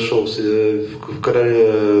произошел в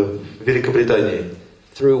Великобритании.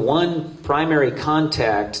 Through one primary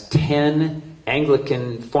contact, 10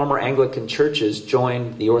 former Anglican churches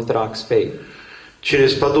joined the Orthodox faith.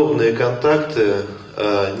 Через подобные контакты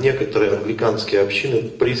некоторые англиканские общины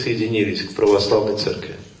присоединились к православной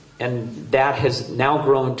церкви. And that has now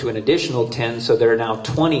grown to an additional 10, so there are now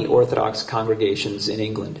 20 Orthodox congregations in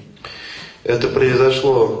England. Это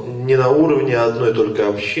произошло не на уровне одной только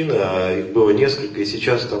общины, а их было несколько, и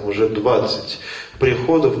сейчас там уже 20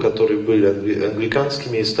 приходов, которые были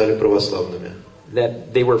англиканскими и стали православными.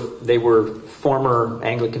 That they were former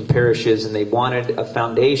Anglican parishes, and they wanted a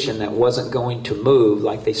foundation that wasn't going to move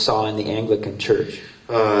like they saw in the Anglican Church.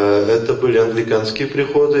 Это были англиканские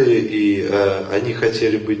приходы, и они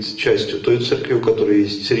хотели быть частью той церкви, у которой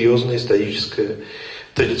есть серьезное историческое,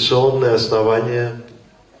 традиционное основание,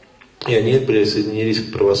 и они присоединились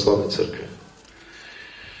к православной церкви.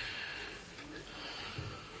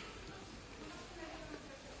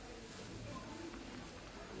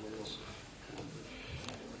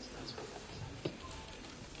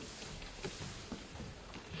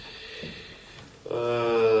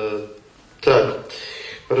 Так,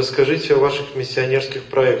 расскажите о ваших миссионерских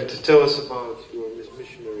проектах. Tell us about your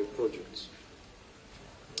missionary projects.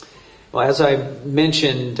 Well, as I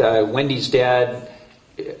mentioned, Wendy's dad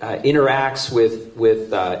interacts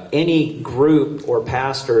with any group or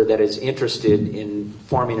pastor that is interested in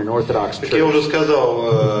forming an Orthodox church. Как я уже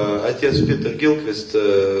сказал, отец Венди Гиллквист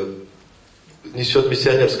несет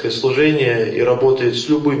миссионерское служение и работает с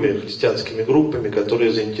любыми христианскими группами,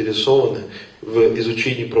 которые заинтересованы в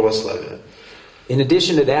изучении православия. In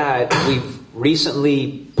addition to that, we've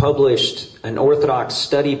recently published an Orthodox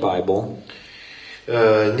study Bible.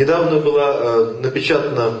 Недавно была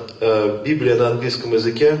напечатана Библия на английском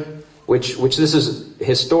языке. Which this is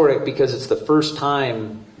historic because it's the first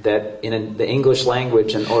time that in the English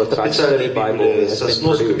language an Orthodox study Bible has со been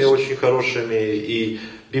сносками produced. очень хорошими, и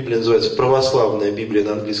Библия называется «Православная Библия»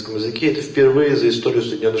 на английском языке. Это впервые за историю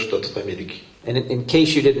Соединенных Штатов Америки. And in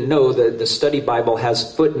case you didn't know, the study Bible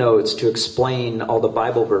has footnotes to explain all the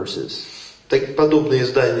Bible verses. Так, подобные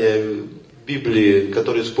издания Библии,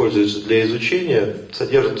 которые используются для изучения,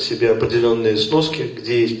 содержат в себе определенные сноски,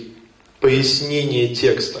 где есть пояснение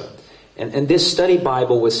текста. And this study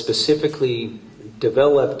Bible was specifically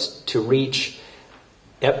developed to reach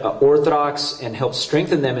Orthodox and help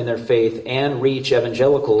strengthen them in their faith and reach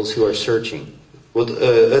evangelicals who are searching. Вот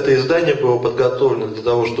это издание было подготовлено для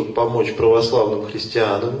того, чтобы помочь православным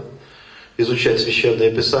христианам изучать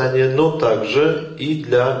Священное Писание, но также и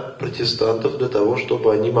для протестантов, для того,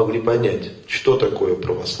 чтобы они могли понять, что такое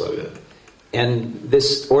православие. And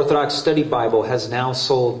this Orthodox Study Bible has now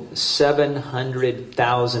sold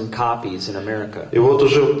 700,000 copies in America. И вот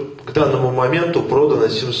уже к данному моменту продано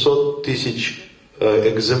 700 тысяч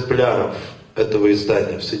экземпляров этого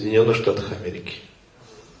издания в Соединенных Штатах Америки.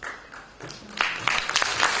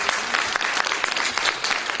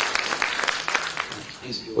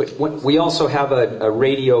 We also have a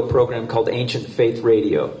radio program called Ancient Faith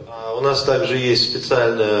Radio. У нас также есть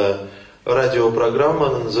специальная радиопрограмма,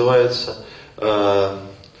 она называется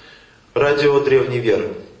 «Радио древней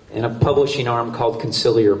веры». And a publishing arm called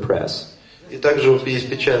Conciliar Press. И также есть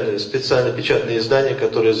специально печатные издания,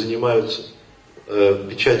 которые занимаются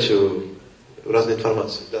печатью разной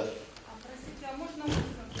информации. Да. Простите, а можно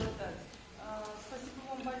мысленно задать? Спасибо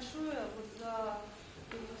вам большое за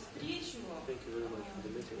эту встречу.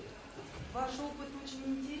 Ваш опыт очень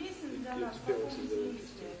интересен для нас в каком смысле?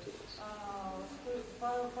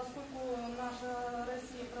 Поскольку наша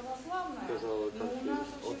Россия православная, но у нас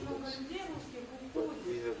очень много людей русских уходит в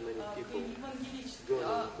евангелическую,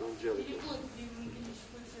 переходит в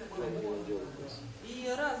евангелическую церковь. И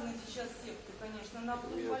разные сейчас секты, конечно,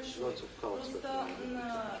 наплыв большой. Просто,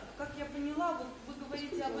 как я поняла, вот вы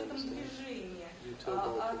говорите об этом движении.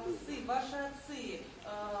 Отцы, ваши отцы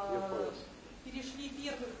перешли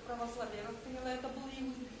первых в православие. Я как поняла, это был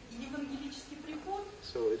евангелический приход.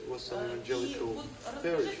 И вот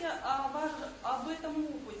расскажите об этом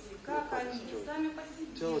опыте, как они сами по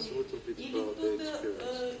себе, или кто-то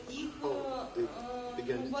их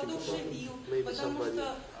воодушевил, потому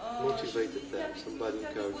что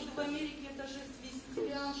 60-70-е годы в Америке это же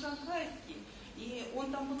Вестиан Шанхайский, и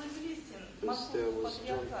он там был известен, московского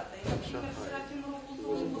патриархата. И, например, Серафим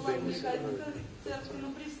Рогузова была в Николаевской церкви, но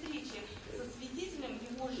при встрече со свидетелем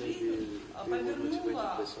его жизнь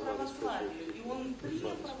повернула к православию, и он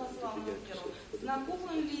принял православную веру.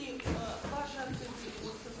 Знакомы ли ваши отцы со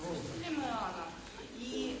свидетелем Иоанном?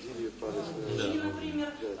 Или, например,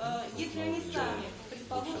 если они сами,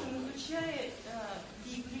 предположим, изучая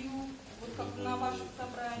Библию, вот как на ваших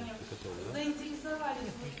собраниях,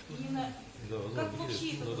 заинтересовались именно, как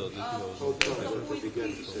вообще это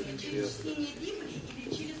происходит, через чтение Библии или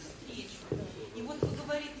через встречу? И вот вы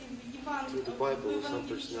говорите в евангелической...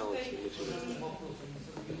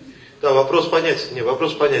 Да, вопрос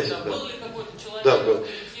понятен.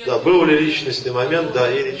 Да, был ли личностный момент,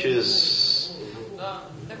 да, или через...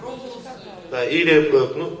 Да, или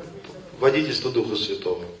водительство Духа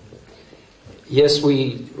Святого. Yes,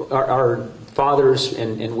 our fathers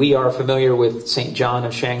and we are familiar with St. John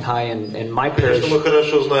of Shanghai and my parish. Мы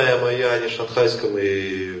хорошо знаем о Иоанне Шанхайском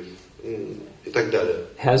и так далее.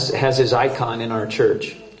 Has his icon in our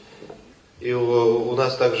church. И у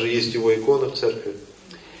нас также есть его икона в церкви.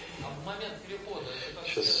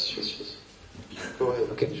 Сейчас.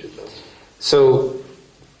 Okay. So,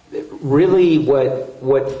 really,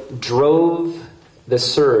 what drove the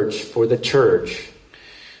search for the church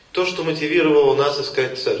то, что мотивировало нас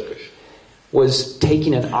искать церковь, was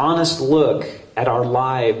taking an honest look at our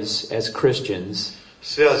lives as Christians,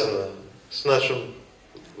 связано с нашим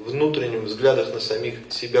внутренним взглядом на самих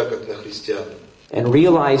себя, как на христиан. And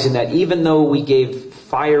realizing that even though we gave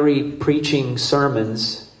fiery preaching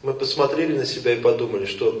sermons, мы посмотрели на себя и подумали,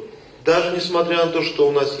 что даже несмотря на то, что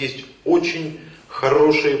у нас есть очень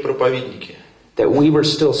хорошие проповедники, that we were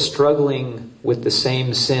still struggling with the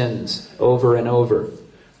same sins over and over.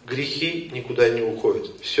 Грехи никуда не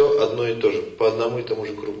уходят. Все одно и то же, по одному и тому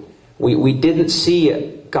же кругу. We didn't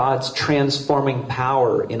see God's transforming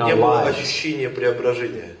power in our Не было lives. ощущения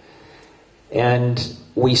преображения. And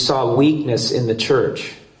we saw weakness in the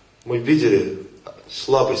church. Мы видели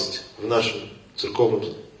слабость в нашем церковном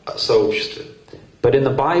сообществе. But in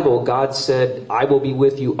the Bible, God said, I will be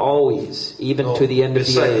with you always, even to the end of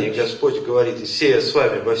the age. Господь говорит, и сея с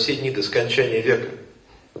вами во все дни до скончания века.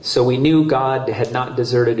 So we knew God had not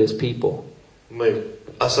deserted His people. Мы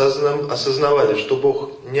осознавали, что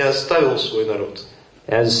Бог не оставил свой народ.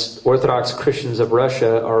 As Orthodox Christians of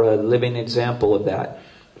Russia are a living example of that.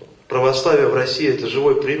 Православие в России – это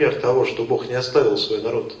живой пример того, что Бог не оставил свой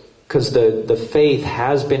народ. Because the faith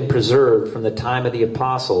has been preserved from the time of the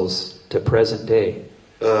apostles to present day.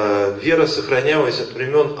 Вера сохранялась от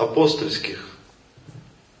времен апостольских.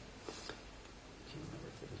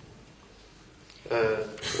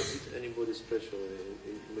 Anybody special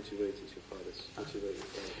motivated your fathers?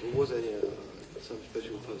 Was any some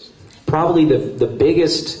special person? Probably the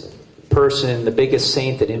biggest person, the biggest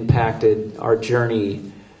saint that impacted our journey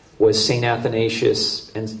was Saint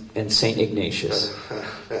Athanasius and Saint Ignatius.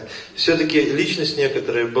 Все-таки личность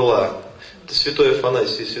некоторая была. Это святой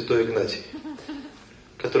Афанасий и святой Игнатий,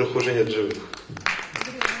 которых уже нет живых.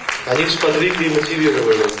 Они сподвигли и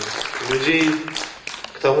мотивировали людей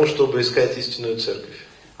к тому, чтобы искать истинную церковь.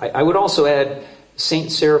 I would also add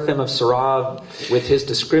Saint Seraphim of Sarov with his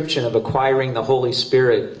description of acquiring the Holy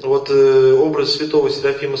Spirit. Вот образ святого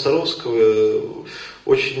Серафима Саровского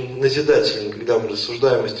очень назидательный, когда мы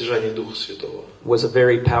рассуждаем о стяжании Духа Святого. Was a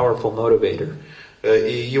very powerful motivator.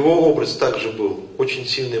 И его образ также был очень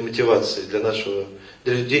сильной мотивацией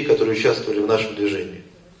для людей, которые участвовали в нашем движении.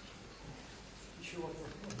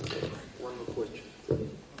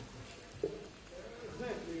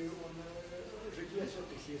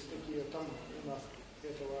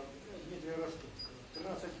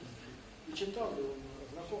 Читал ли он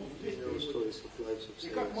знакомый, и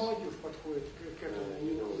как молодежь подходит к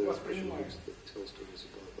этому, воспринимает.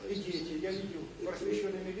 И дети, я видел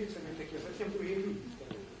просвещенными лицами такие, совсем другие люди.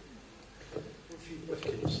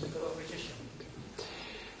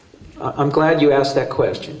 I'm glad you asked that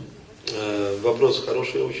question. Вопрос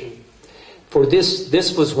хороший очень. For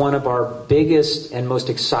this was one of our biggest and most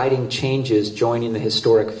exciting changes joining the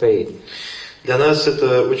historic faith. Для нас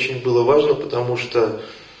это очень было важно, потому что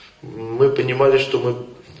мы понимали, что мы,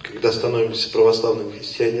 когда становимся православными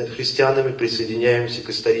христианами, присоединяемся к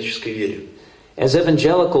исторической вере. As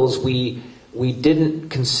evangelicals, we didn't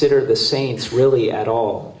consider the saints really at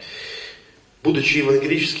all. Будучи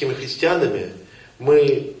евангелическими христианами,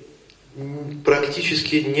 мы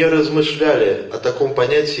практически не размышляли о таком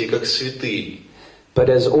понятии, как святые. But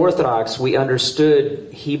as Orthodox, we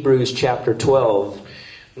understood Hebrews chapter 12.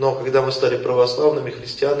 Но когда мы стали православными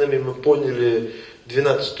христианами, мы поняли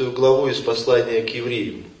 12 главу из послания к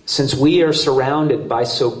евреям. Since we are surrounded by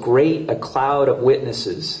so great a cloud of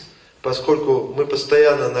witnesses, поскольку мы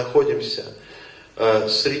постоянно находимся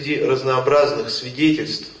среди разнообразных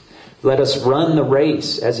свидетельств, let us run the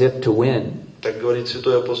race as if to win. Так говорит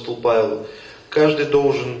святой апостол Павел. Каждый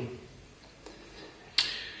должен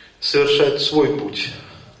совершать свой путь.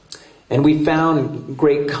 And we found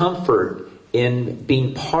great comfort in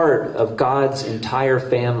being part of God's entire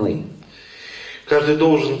family. Каждый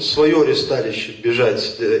должен свое ресталище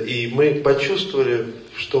бежать. И мы почувствовали,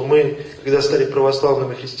 что мы, когда стали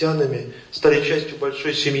православными христианами, стали частью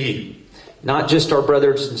большой семьи. Not just our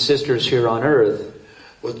brothers and sisters here on earth,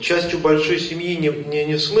 вот частью большой семьи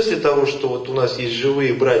не в смысле того, что вот у нас есть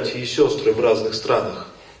живые братья и сестры в разных странах.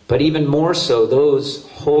 But even more so, those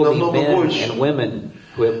holy men and women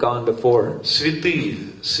who have gone before.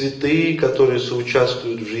 Святые, которые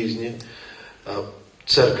соучаствуют в жизни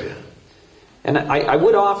церкви. And I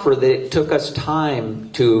would offer that it took us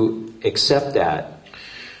time to accept that.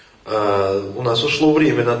 У нас ушло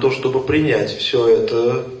время на то, чтобы принять все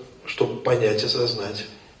это, чтобы понять, осознать.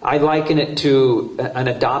 I liken it to an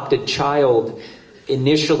adopted child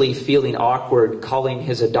initially feeling awkward calling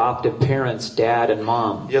his adoptive parents dad and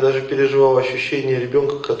mom. Я даже переживал ощущение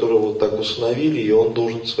ребенка, которого вот так усыновили, и он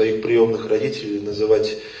должен своих приемных родителей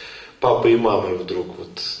называть папой и мамой вдруг.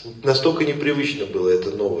 Вот настолько непривычно было это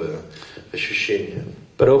новое ощущение.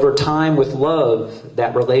 But over time with love,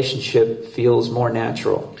 that relationship feels more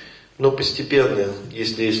natural. Но постепенно,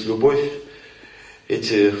 если есть любовь,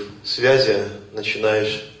 эти связи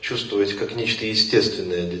начинаешь чувствовать как нечто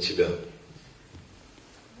естественное для тебя.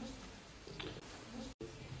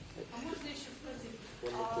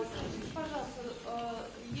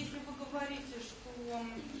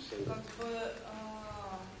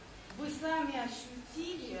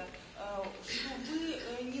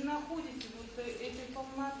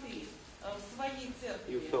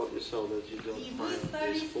 И вы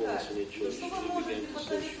стали искать. Что вы можете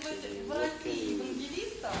посоветовать в России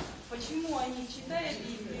евангелистам, почему они, читая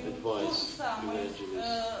Библию, то же самое,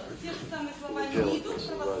 те же самые слова не идут в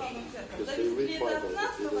православную церковь? Зависит ли это от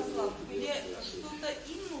нас, православных, или что-то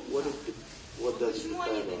им нужно? Почему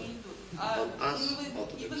они это не идут? А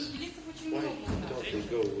евангелистов очень много у нас.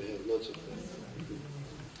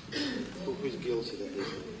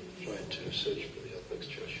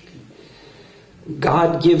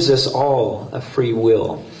 God gives us all a free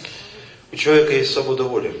will. У человека есть свобода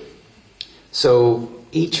воли. So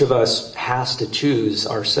each of us has to choose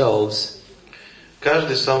ourselves.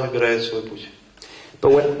 Каждый сам выбирает свой путь.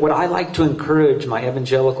 But what I like to encourage my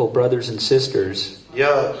evangelical brothers and sisters,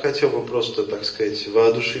 я хотел бы просто, так сказать,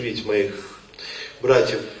 воодушевить моих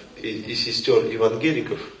братьев и сестер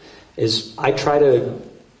евангеликов, is I try to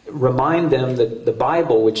remind them that the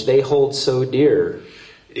Bible, which they hold so dear,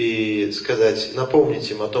 и сказать, напомнить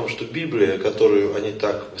им о том, что Библия, которую они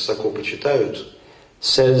так высоко почитают,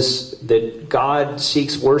 says that God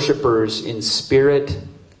seeks worshipers in spirit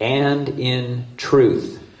and in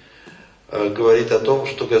truth. Говорит о том,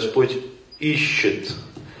 что Господь ищет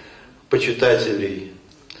почитателей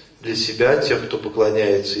для себя, тех, кто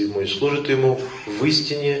поклоняется Ему и служит Ему в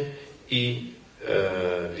истине и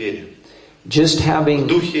вере. В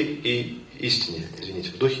духе и истине,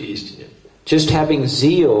 в духе и истине. Just having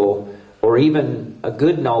zeal or even a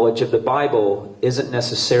good knowledge of the Bible isn't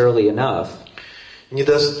necessarily enough.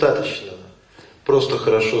 Недостаточно просто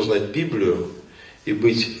хорошо знать Библию и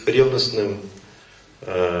быть ревностным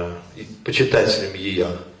почитателем ее.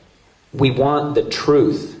 We want the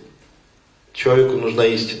truth. Человеку нужна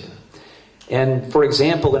истина. And for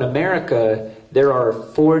example, in America, there are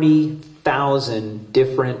 40,000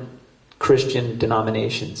 different Christian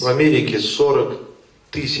denominations. В Америке 40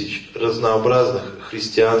 тысяч разнообразных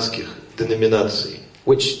христианских деноминаций.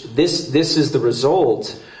 Which this is the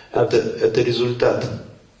result of, это результат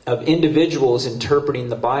of individuals interpreting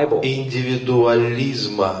the Bible.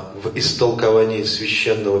 Индивидуализма в истолковании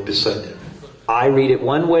священного писания. I read it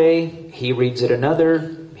one way, he reads it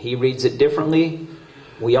another, he reads it differently.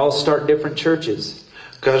 We all start different churches.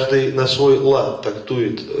 Каждый на свой лад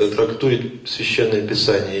трактует священное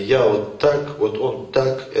писание. Я вот так, вот он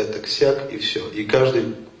так, это ксяк и все. И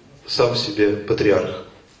каждый сам себе патриарх.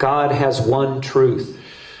 God has one truth.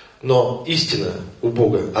 Но истина у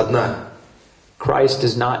Бога одна. Christ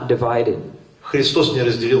is not divided. Христос не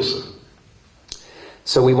разделился.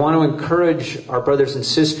 So we want to encourage our brothers and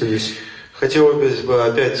sisters. Хотелось бы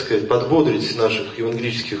опять сказать, подбодрить наших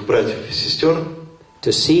евангелических братьев и сестер,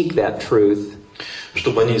 to seek that truth,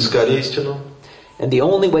 чтобы они искали истину. And the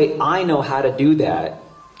only way I know how to do that,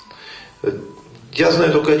 я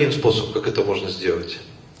знаю только один способ, как это можно сделать,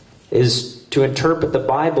 is to interpret the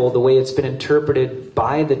Bible the way it's been interpreted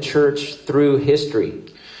by the church through history.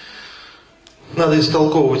 Надо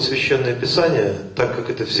истолковывать священное писание так, как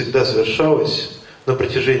это всегда совершалось на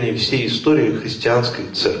протяжении всей истории христианской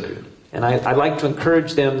церкви. And I'd like to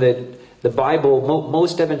encourage them that the Bible,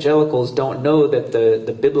 most evangelicals don't know that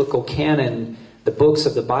the biblical canon, the books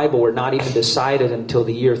of the Bible were not even decided until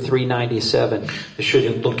the year 397. Еще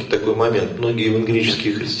один тонкий такой момент. Многие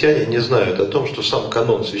евангелические христиане не знают о том, что сам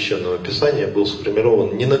канон священного писания был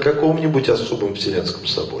сформирован не на каком-нибудь особом Вселенском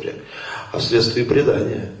соборе, а вследствие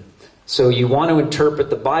предания. So you want to interpret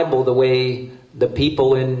the Bible the way the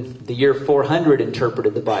people in the year 400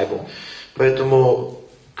 interpreted the Bible. Поэтому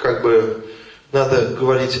как бы надо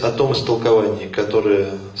говорить о том истолковании,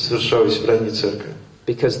 которое совершалось в ранней церкви.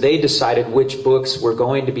 Because they decided which books were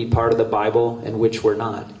going to be part of the Bible and which were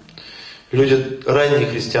not. Люди ранней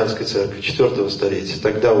христианской церкви, 4-го столетия,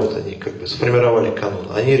 тогда вот они как бы сформировали канон.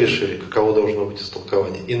 Они решили, каково должно быть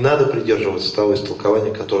истолкование. И надо придерживаться того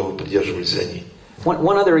истолкования, которого придерживались они.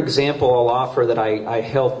 One other example I'll offer that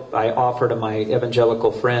I offer to my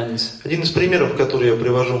evangelical friends. Один из примеров, который я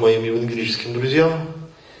привожу моим евангелическим друзьям,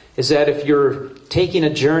 is that if you're taking a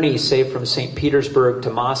journey, say from St. Petersburg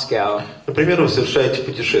to Moscow, например, вы совершаете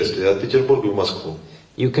путешествие от Петербурга в Москву.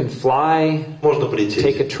 You can fly, можно прилететь,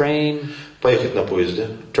 take a train, поехать на поезде,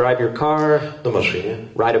 drive your car, на машине,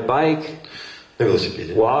 ride a bike, на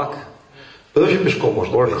велосипеде, walk, вообще пешком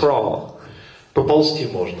можно or пойти. crawl. Поползти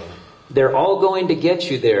можно. They're all going to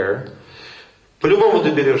get you there. По-любому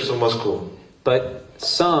доберешься в Москву. But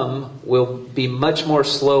some will be much more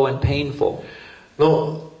slow and painful.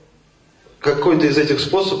 Но какой-то из этих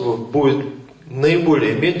способов будет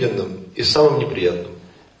наиболее медленным и самым неприятным.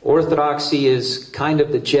 Orthodoxy is kind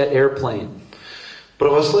of the jet airplane.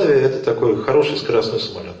 Православие — это такой хороший скоростной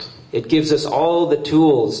самолет. It gives us all the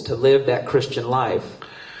tools to live that Christian life.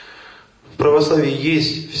 В православии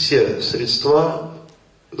есть все средства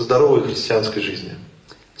здоровой христианской жизни.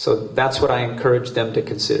 So that's what I encourage them to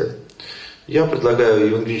consider. Я предлагаю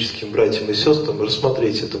евангелическим братьям и сестрам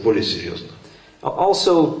рассмотреть это более серьезно.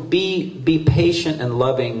 Also, be patient and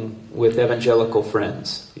loving with evangelical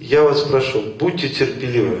friends. Я вас прошу, будьте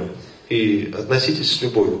терпеливы и относитесь с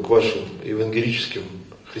любовью к вашим евангелическим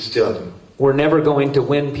христианам. We're never going to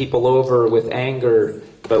win people over with anger,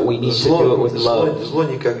 but we need to do it with love. Зло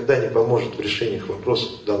никогда не поможет в решении их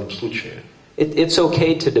вопросов в данном случае. It's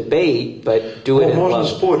okay to debate, but do it in Можно love.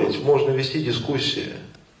 спорить, можно вести дискуссии,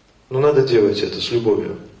 но надо делать это с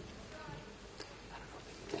любовью.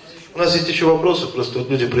 У нас есть еще вопросы, просто вот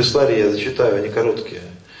люди прислали, я зачитаю, они короткие.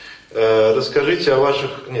 Расскажите о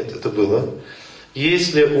ваших... Нет, это было.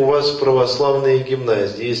 Есть ли у вас православные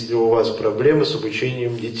гимназии? Есть ли у вас проблемы с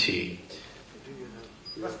обучением детей?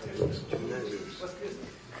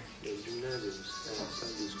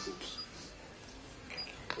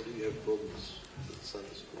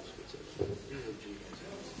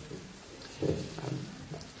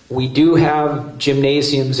 We do have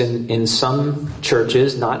gymnasiums in some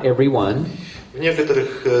churches, not every one. В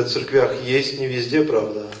некоторых церквях есть, не везде,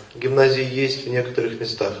 правда. Гимназии есть в некоторых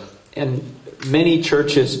местах. And many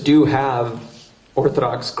churches do have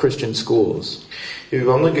Orthodox Christian schools. И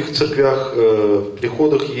во многих церквях,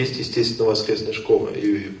 приходах есть, естественно, воскресные школы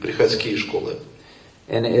и приходские школы.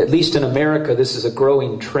 And at least in America, this is a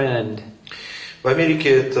growing trend. В Америке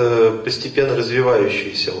это постепенно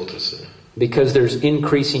развивающаяся отрасль. Because there's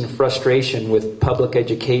increasing frustration with public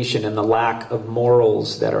education and the lack of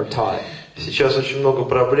morals that are taught. Сейчас очень много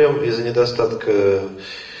проблем из-за недостатка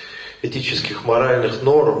этических, моральных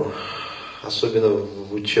норм, особенно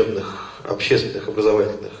в учебных, общественных,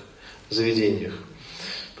 образовательных заведениях.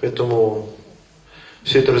 Поэтому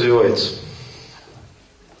все это развивается.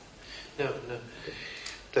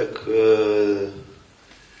 Так,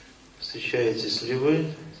 встречаетесь ли вы?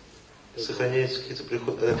 Сохраняете какие-то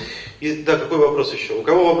приходы? И, да, какой вопрос еще? У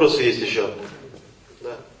кого вопросы есть еще?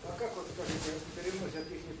 Да. А как вот, скажите,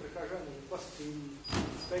 переносят их прихожане посты,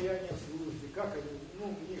 состояние службы, как они,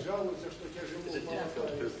 ну, не жалуются, что тяжело,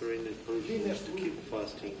 длинная служба.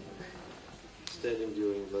 Standing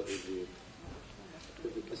during blood review.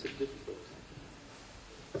 Is it difficult?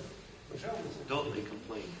 Don't they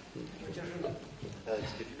complain?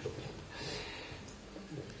 It's difficult.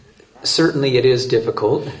 Certainly it is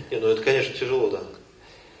difficult. Ну это, конечно, тяжело, да.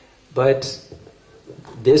 But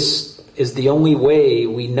this is the only way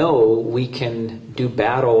we know we can do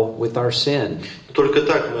battle with our sin. Только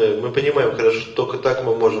так мы понимаем хорошо, только так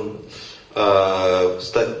мы можем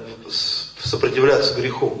сопротивляться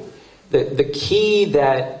греху. The key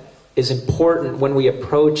that is important when we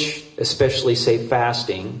approach, especially say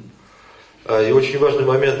fasting, и очень важный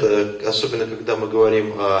момент, особенно когда мы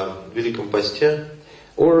говорим о Великом Посте,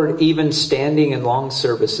 or even standing in long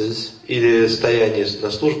services, или стоянии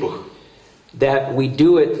на службах, that we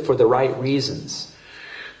do it for the right reasons.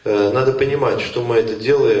 Надо понимать, что мы это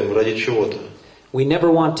делаем ради чего-то. We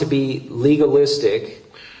never want to be legalistic.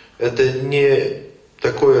 Это не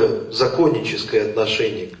такое законническое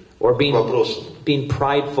отношение or к вопросам. being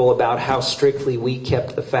prideful about how strictly we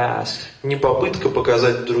kept the fast. Не попытка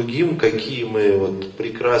показать другим, какие мы вот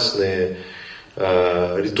прекрасные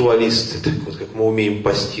ритуалисты, так вот как мы умеем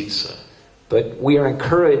поститься. But we are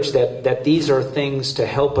encouraged that these are things to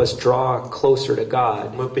help us draw closer to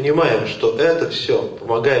God. Мы понимаем, что это все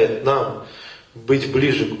помогает нам быть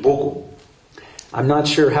ближе к Богу. I'm not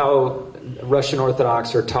sure how Russian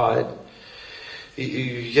Orthodox are taught.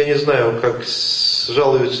 Я не знаю, как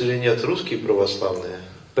жалуются или нет русские православные.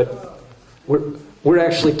 But we're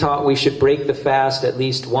actually taught we should break the fast at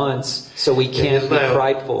least once, so we can't be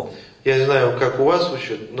prideful. Я не знаю, как у вас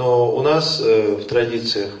учат, но у нас в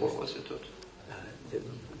традициях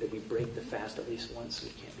that we break the fast at least once, so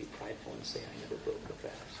we can't be prideful and say I never broke the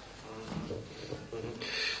fast.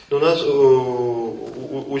 У нас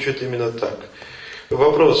учат именно так.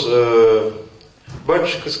 Вопрос.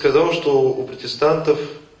 Батюшка сказал, что у протестантов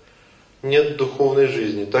нет духовной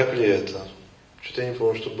жизни. Так ли это? Что-то я не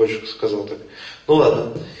помню, что батюшка сказал так. Ну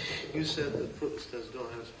ладно. You said that Protestants don't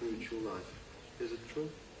have spiritual life. Is it true?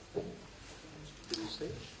 Did you say?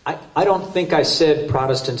 I don't think I said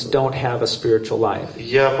Protestants don't have a spiritual life.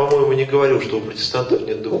 Я, по-моему, не говорил, что у протестантов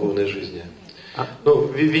нет духовной жизни. Ну,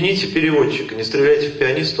 вините переводчика, не стреляйте в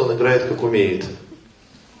пианиста, он играет как умеет.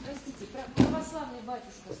 Простите, православный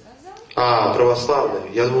батюшка сказал?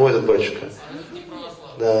 Православный. Я думаю, этот батюшка.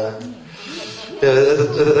 Да.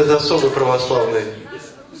 Это особый православный.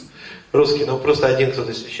 Русский, но просто один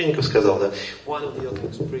кто-то из священников сказал, да. One of the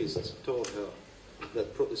Orthodox priests told her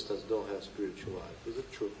that Protestants don't have spiritual life. Is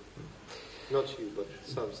it true? Not you, but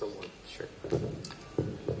someone. Sure.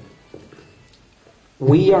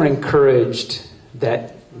 We are encouraged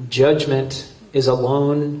that judgment is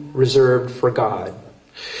alone reserved for God.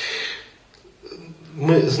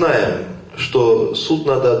 Мы знаем, что суд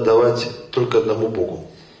надо отдавать только одному Богу.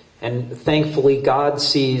 And thankfully God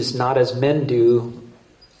sees not as men do.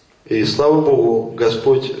 И слава Богу,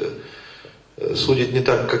 Господь судит не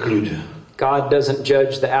так, как люди. God doesn't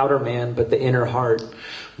judge the outer man, but the inner heart.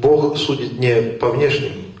 Бог судит не по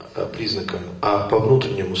внешним признакам, а по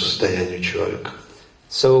внутреннему состоянию человека.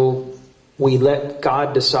 So we let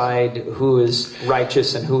God decide who is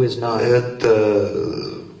righteous and who is not.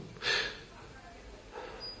 Это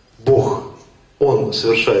Бог, Он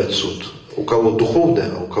совершает суд. У кого духовное,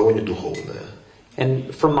 а у кого не духовное.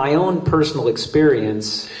 And from my own personal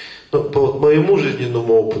experience, по моему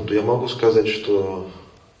жизненному опыту я могу сказать, что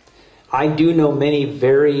I do know many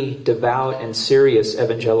very devout and serious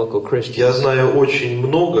evangelical Christians. Я знаю очень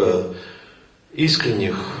много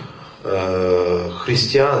искренних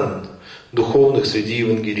христиан, духовных среди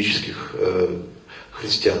евангелических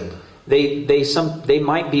христиан. They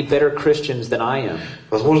might be better Christians than I am.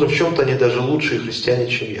 Возможно, в чем-то они даже лучшие христиане,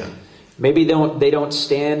 чем я. Maybe they don't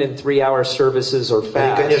stand in 3-hour services or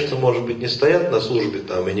fast. Они, конечно, может быть, не стоят на службе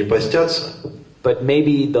там и не постятся. But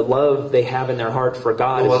maybe the love they have in their heart for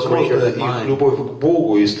God is greater than mine. Их любовь к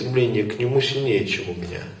Богу и стремление к Нему сильнее, чем у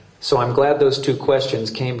меня. So I'm glad those two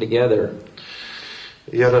questions came together.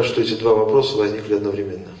 Я рад, что эти два вопроса возникли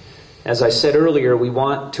одновременно. As I said earlier, we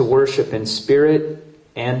want to worship in spirit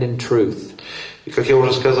and in truth. И, как я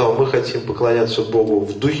уже сказал, мы хотим поклоняться Богу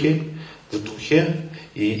в духе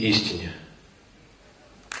и истине.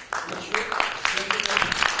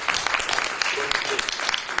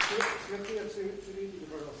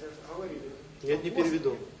 Нет, не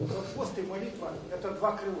переведу. Пост и молитва – это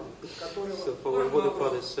два крыла, которые... So for what the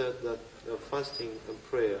Father said that fasting and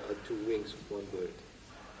prayer are two wings of one bird.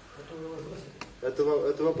 Это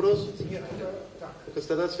вопрос? Нет, это так.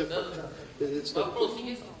 Констатация факта. Вопрос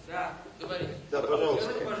есть? Да, говори. Да,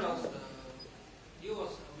 пожалуйста. Скажи, пожалуйста, где вас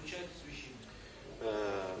обучают священники?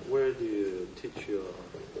 Where do you teach your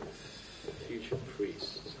future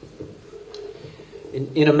priests?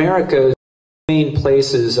 In America, main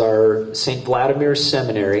places are St. Vladimir's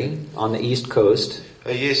Seminary on the East Coast.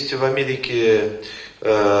 Есть в Америке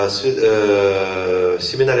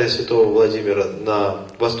семинария Святого Владимира на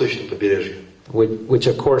восточном побережье. Which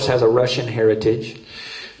of course has a Russian heritage.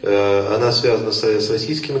 Она связана с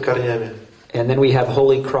российскими корнями. And then we have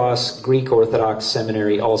Holy Cross Greek Orthodox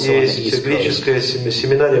Seminary also on the East Coast. Есть греческая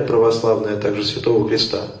семинария православная, также Святого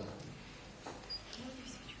Креста.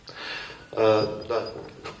 Да.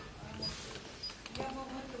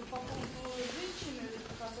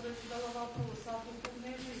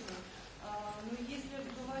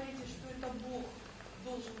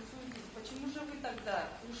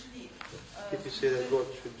 If you say that God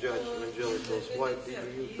should judge evangelicals, why did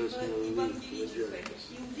you personally leave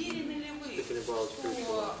evangelicals? Speaking about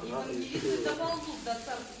spiritual life, are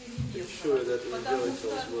you sure that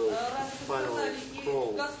evangelicals will finally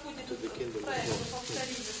crawl to the kingdom of God?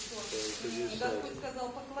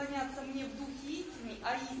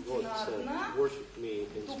 God said, worship me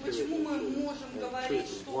in spirit and truth,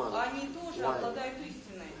 is one.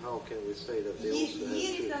 How can we say that they also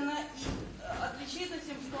have truth? Отличается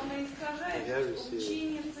тем, что она искажает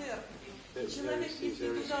учение церкви. И человек, если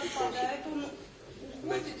туда впадает, он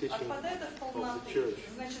уходит, отпадает от полноты.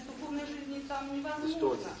 Значит, духовной жизни там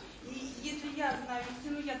невозможно. И если я знаю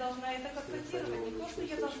истину, я должна это констатировать. Не то, что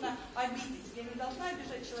я должна обидеть. Я не должна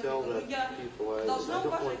обижать человека, но я должна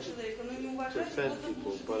уважать человека, но не уважать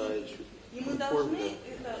его заблуждение. И мы должны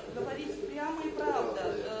это говорить прямо и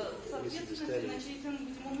правда. Соответственно, иначе если мы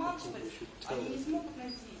будем умалчивать, они не смогут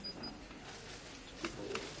найти истину.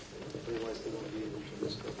 Otherwise, they won't be able to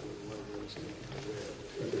discover what they are aware of.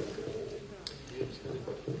 Yes,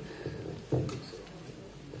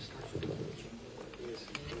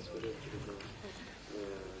 that's what it is.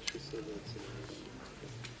 She said that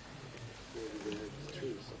maybe they have the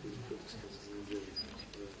truth of these Protestants and Evangelists.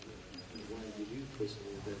 Why did you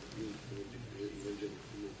personally that leave the evangelical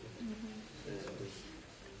movement?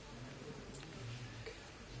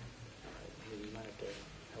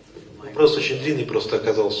 Вопрос очень длинный, просто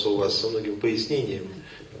оказался у вас со многим пояснением.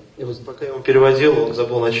 Пока я его переводил, он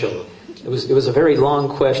забыл начало. It was a very long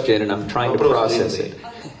question, and I'm trying to process it.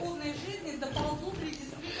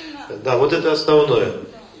 Да, вот это основное.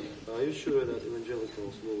 Are you sure that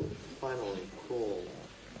evangelicals will finally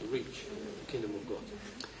reach the kingdom of God?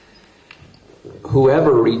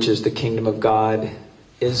 Whoever reaches the kingdom of God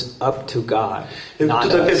is up to God.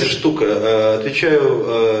 Тут опять же штука.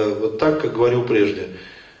 Отвечаю вот так, как говорил прежде.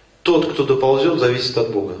 Тот, кто доползет, зависит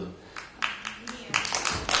от Бога.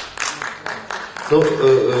 Ну,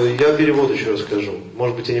 я перевод еще расскажу.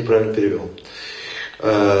 Может быть, я неправильно перевел.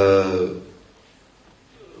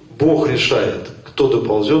 Бог решает, кто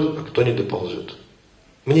доползет, а кто не доползет.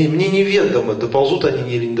 Мне неведомо, доползут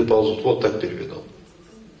они или не доползут. Вот так переведу.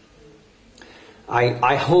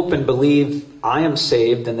 I hope and believe I am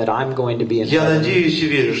saved and that I'm going to be in heaven. Я надеюсь и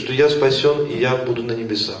верю, что я спасен и я буду на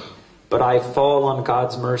небесах. But I fall on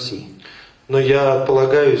God's mercy. Но я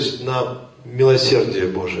полагаюсь на милосердие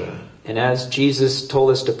Божие. And as Jesus told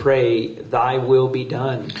us to pray, Thy will be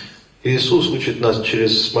done. Иисус учит нас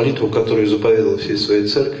через молитву, которую заповедал всей своей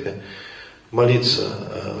церкви, молиться: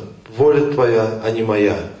 воля Твоя, а не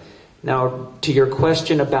моя. Now, to your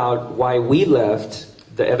question about why we left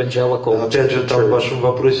the evangelical church. Опять же, там в вашем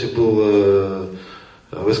вопросе был,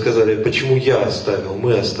 вы сказали, почему я оставил,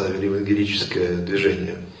 мы оставили евангелическое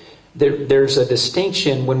движение. There's a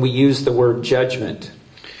distinction when we use the word judgment.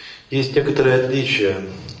 Есть некоторые отличия,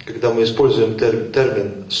 когда мы используем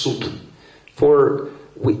термин суд. For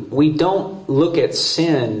we don't look at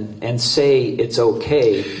sin and say it's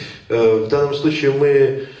okay. В данном случае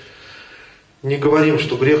мы не говорим,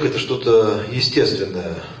 что грех это что-то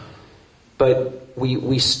естественное. But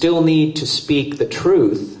we still need to speak the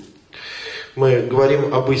truth. Мы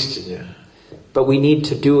говорим об истине. But we need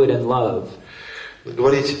to do it in love.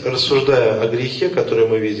 Говорить, рассуждая о грехе, который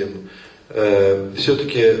мы видим,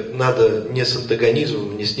 все-таки надо не с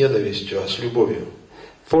антагонизмом, не с ненавистью, а с любовью.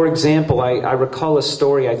 For example, I recall a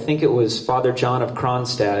story, I think it was Father John of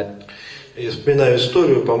Kronstadt, Я вспоминаю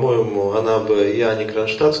историю, по-моему, она об Иоанне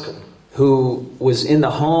Кронштадтском, who was in the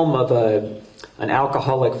home of an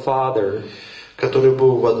alcoholic father, который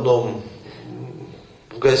был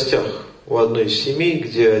в гостях у одной из семей,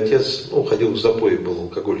 где отец, ходил в запой, был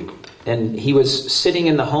алкоголиком. and he was sitting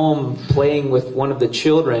in the home playing with one of the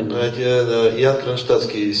children Иоанн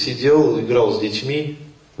Кронштадтский сидел, играл с детьми.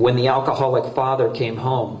 when the alcoholic father came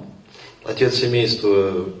home. Отец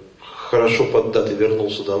семейства хорошо поддатый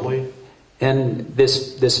вернулся домой. And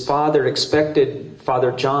this father expected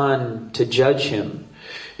Father John to judge him.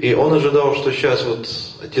 И он ожидал, что сейчас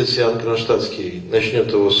отец Иоанн Кронштадтский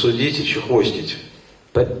начнет его судить и чехвостить.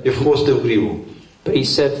 И в хвост, и в гриву. But he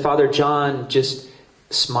said Father John just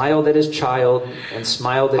smiled at his child and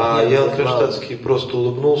smiled at him Иоанн with love. Кронштадтский просто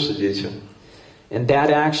улыбнулся детям. And that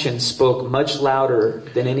action spoke much louder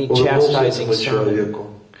than any Улыбнулся chastising этому sermon. человеку.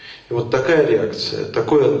 И такая реакция,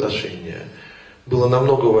 такое отношение было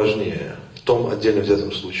намного важнее в том отдельно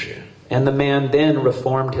взятом случае. And the man then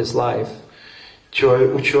reformed his life.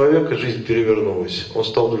 У человека жизнь перевернулась, он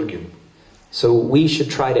стал другим. So we should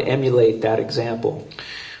try to emulate that example.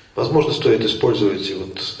 Возможно, стоит использовать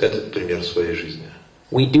этот пример в своей жизни.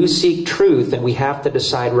 We do seek truth, and we have to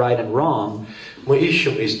decide right and wrong. Мы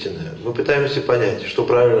ищем истины, мы пытаемся понять, что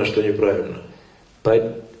правильно, что неправильно.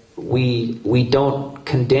 But we don't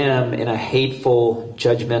condemn in a hateful,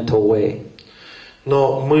 judgmental way.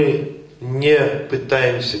 Но мы не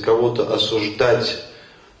пытаемся кого-то осуждать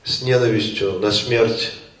с ненавистью на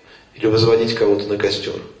смерть или возводить кого-то на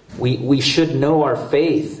костер. We should know our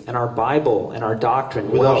faith and our Bible and our doctrine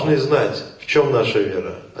Мы well. должны знать, в чем наша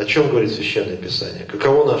вера, о чем говорит Священное Писание,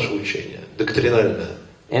 каково наше учение, доктринальное.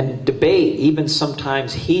 And debate, even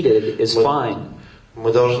sometimes heated, is fine.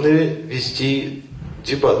 Мы должны вести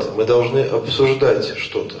дебаты, мы должны обсуждать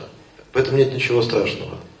что-то. В этом нет ничего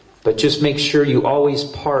страшного. But just make sure you always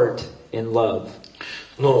part in love.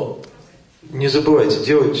 Но не забывайте,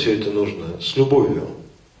 делать все это нужно с любовью.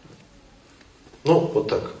 Вот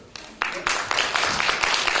так.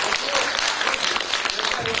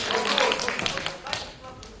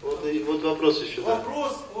 Вот вопрос еще, да.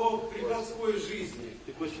 Вопрос о приходской жизни.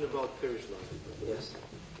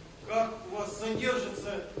 Как у вас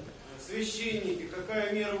содержатся священники,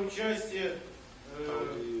 какая мера участия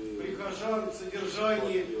прихожан в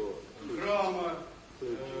содержании храма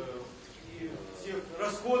и всех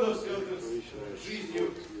расходов, связанных с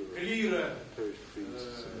жизнью клира?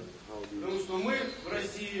 Потому что мы в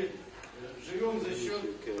России живем за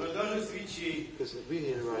счет продажи свечей.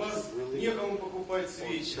 У вас некому покупать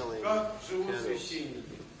свечи. Как живут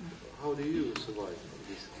священники?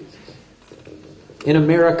 In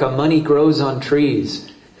America, money grows on trees.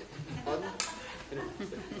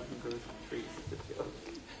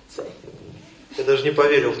 Я даже не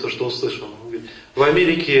поверил в то, что услышал. В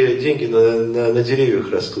Америке деньги на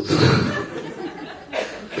деревьях растут.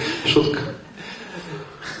 Шутка.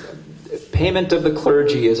 Payment of the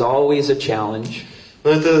clergy is always a challenge.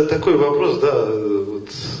 Но это такой вопрос, да,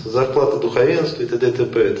 зарплата духовенства и т.д.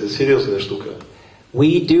 т.п. Это серьезная штука.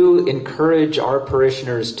 We do encourage our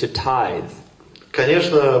parishioners to tithe.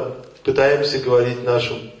 Конечно, пытаемся говорить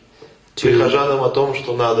нашим прихожанам о том,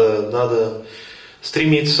 что надо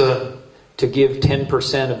стремиться to give 10%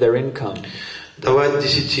 of their income. Давать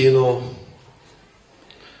десятину.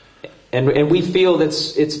 And we feel that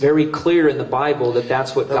it's very clear in the Bible that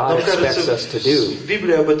that's what God expects us to do. В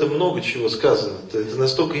Библии об этом много чего сказано. Это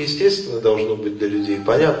настолько естественно должно быть для людей,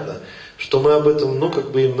 понятно, что мы об этом,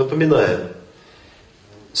 им напоминаем.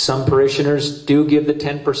 Some parishioners do give the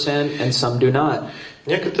 10% and some do not.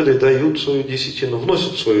 Некоторые дают свою десятину,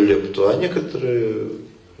 вносят свою лепту, а некоторые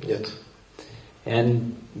нет.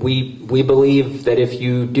 And we believe that if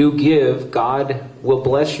you do give, God will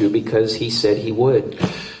bless you because He said He would.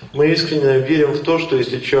 Мы искренне верим в то, что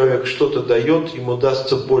если человек что-то дает, ему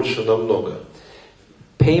дастся больше намного.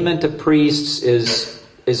 Payment of priests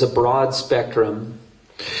is a broad spectrum.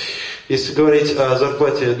 Если говорить о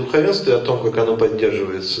зарплате духовенства и о том, как оно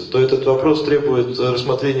поддерживается, то этот вопрос требует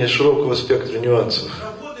рассмотрения широкого спектра нюансов.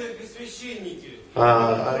 Работают ли священники?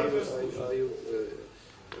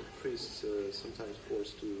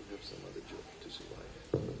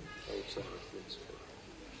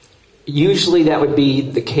 Usually that would be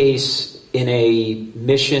the case in a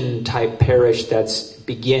mission-type parish that's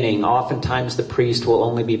beginning. Oftentimes the priest will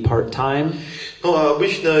only be part-time.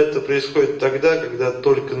 Обычно это происходит тогда, когда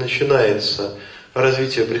только начинается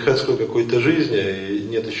развитие приходской какой-то жизни, и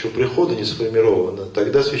нет еще прихода, не сформировано.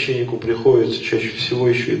 Тогда священнику приходится чаще всего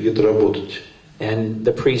еще и где-то работать. And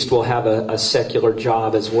the priest will have a secular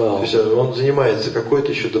job as well. То есть он занимается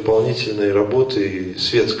какой-то еще дополнительной работой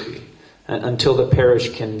светской. Until the parish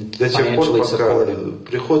can До тех пор, financially пока support him.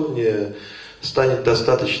 приход не станет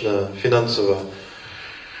достаточно финансово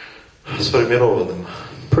сформированным.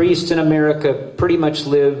 Priests in America pretty much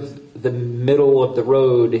live the middle of the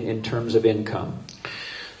road in terms of income.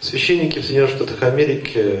 Священники в Соединенных Штатах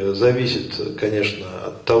Америки зависят, конечно,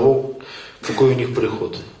 от того, какой у них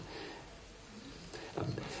приход.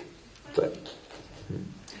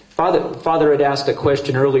 Father had asked a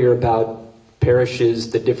question earlier about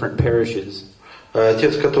parishes, the different parishes.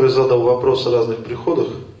 Отец, который задал вопрос о разных приходах.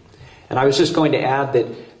 And I was just going to add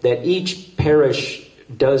that each parish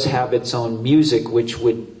does have its own music, which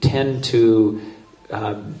would tend to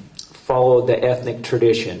follow the ethnic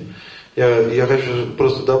tradition. Я хочу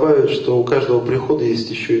просто добавить, что у каждого прихода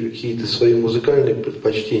есть еще и какие-то свои музыкальные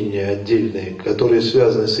предпочтения отдельные, которые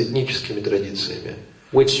связаны с этническими традициями.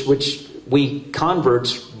 Which we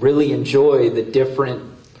converts really enjoy the different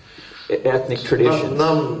ethnic traditions.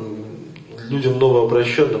 Нам, людям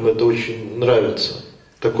новообращенным, это очень нравится,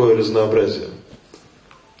 такое разнообразие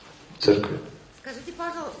в церкви. Скажите,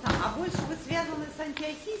 пожалуйста, а больше вы связаны с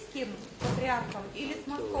Антиохийским патриархом или с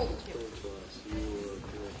московским?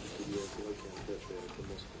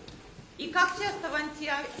 И как часто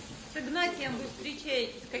с Игнатием вы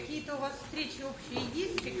встречаетесь? Какие-то у вас встречи общие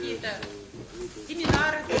есть? Какие-то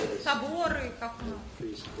семинары, соборы? Как у нас?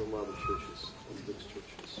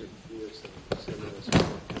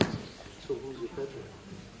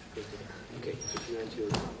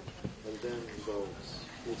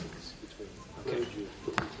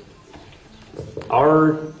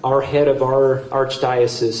 Our head of our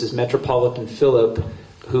archdiocese is Metropolitan Philip,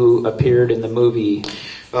 who appeared in the movie.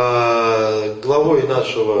 Главой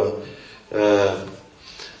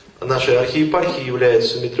нашей архиепархии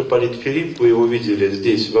является митрополит Филипп. Вы его видели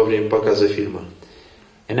здесь во время показа фильма.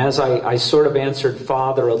 And as I sort of answered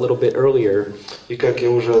Father a little bit earlier, и как я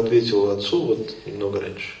уже ответил отцу вот немного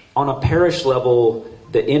раньше, on a parish level,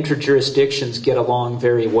 the interjurisdictions get along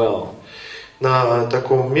very well. На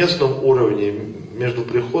таком местном уровне между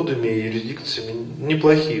приходами и юрисдикциями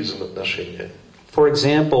неплохие взаимоотношения. For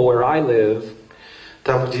example, where I live,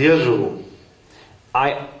 там, где я живу,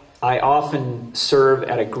 I often serve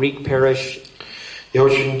at a Greek parish. Я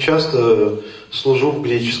очень часто служу в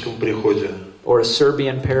греческом приходе. Or a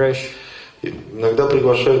Serbian parish. Иногда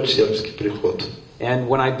приглашают в сербский приход. And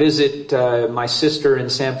when I visit my sister in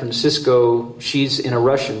San Francisco, she's in a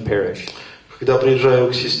Russian parish. Когда приезжаю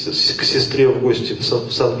к сестре в гости в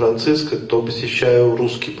Сан-Франциско, то посещаю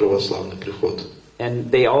русский православный приход.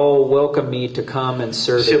 And they all welcome me to come and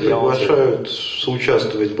serve Все at the altar. приглашают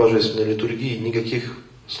соучаствовать в божественной литургии, никаких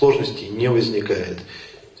сложностей не возникает.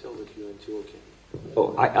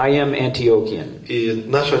 Oh, I am Antiochian. И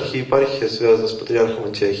наша архиепархия связана с патриархом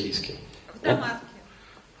Антиохийским.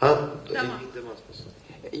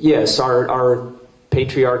 Yes, our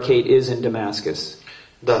patriarchate is in Damascus.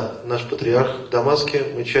 Да, наш патриарх в Дамаске,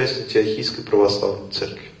 мы часть Антиохийской православной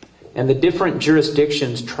церкви. And the different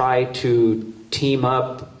jurisdictions try to team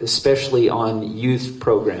up, especially on youth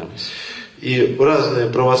programs. И разные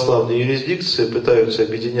православные юрисдикции пытаются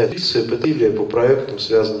объединять усилия по проектам,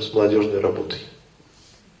 связанным с молодежной работой.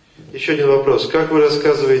 Еще один вопрос. Как вы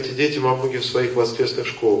рассказываете детям о Боге в своих воскресных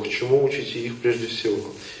школах? Чему учите их прежде всего?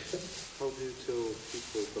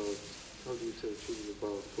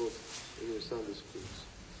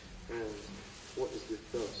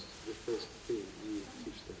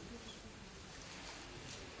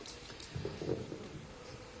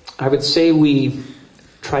 I would say we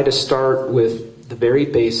try to start with the very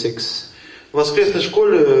basics. В воскресной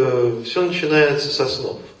школе все начинается с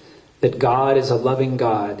основ. That God is a loving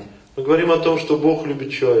God. Мы говорим о том, что Бог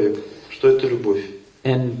любит человека, что это любовь.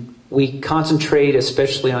 And we concentrate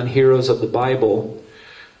especially on heroes of the Bible.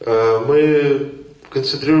 Мы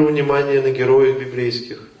концентрируем внимание на героях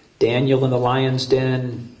библейских. Daniel in the lion's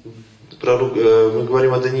den. Мы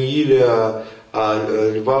говорим о Данииле,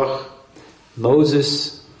 о львах.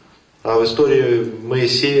 Moses. В истории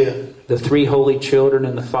Моисея. The three holy children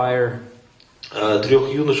in the fire.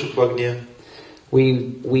 3 юношек в огне.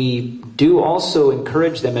 We do also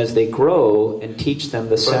encourage them as they grow and teach them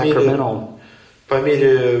the sacramental. По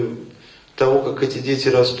мере того, как эти дети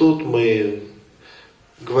растут, мы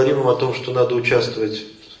говорим им о том, что надо участвовать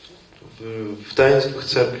в таинствах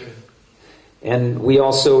церкви. And we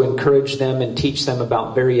also encourage them and teach them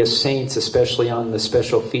about various saints, especially on the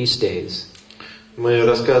special feast days. Мы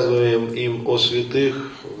рассказываем им о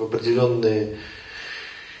святых в определенные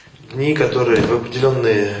дни, когда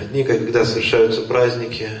совершаются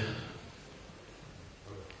праздники.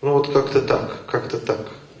 Ну вот как-то так, как-то так.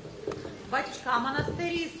 Батюшка, а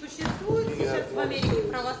монастыри существуют сейчас в Америке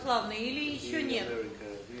православные или еще нет?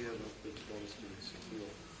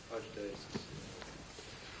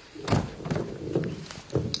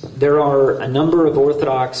 There are a number of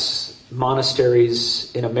Orthodox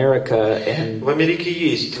monasteries in America, В Америке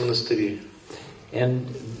есть монастыри. and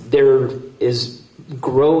there is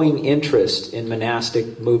growing interest in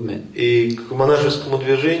monastic movement. И к монашескому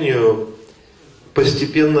движению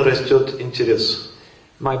постепенно растет интерес.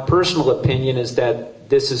 My personal opinion is that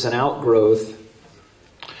this is an outgrowth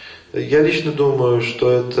Я лично думаю,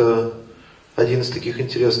 что это один из таких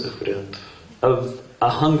интересных вариантов. of a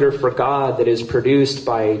hunger for God that is produced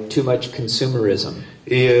by too much consumerism.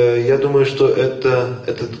 И я думаю, что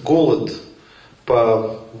этот голод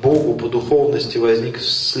по Богу, по духовности возник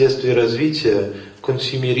вследствие развития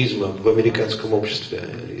консюмеризма в американском обществе,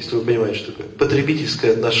 если вы понимаете, что такое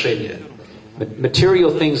потребительское отношение.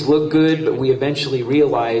 Material things look good, but we eventually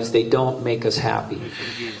realize they don't make us happy.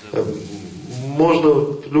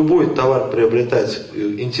 Можно любой товар приобретать,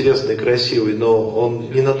 интересный, красивый, но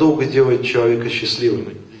он ненадолго делает человека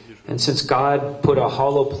счастливым. And since God put a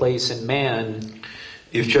hollow place in man,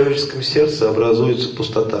 И в человеческом сердце образуется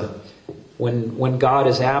пустота. when God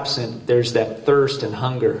is absent, there's that thirst and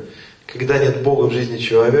hunger. Когда нет Бога в жизни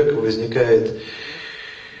человека, возникает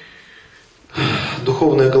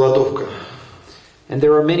духовная голодовка. And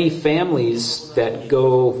there are many families that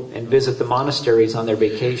go and visit the monasteries on their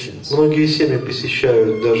vacations. Многие семьи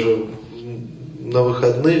посещают даже на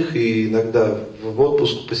выходных и иногда в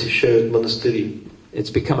отпуск посещают монастыри. It's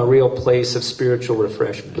become a real place of spiritual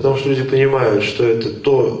refreshment. Потому что люди понимают, что это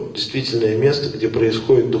то действительное место, где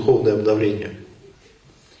происходит духовное обновление.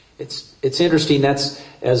 It's interesting, that's,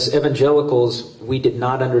 as evangelicals, we did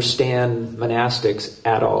not understand monastics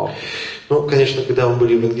at all. Ну, конечно, когда мы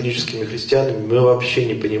были евангелическими христианами, мы вообще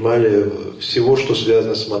не понимали всего, что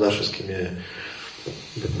связано с монашескими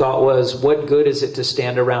The thought was, what good is it to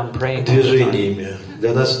stand around praying all the time? движениями.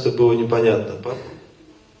 Для нас это было непонятно.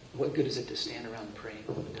 What good is it to stand around praying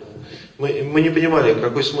all the time? Мы не понимали,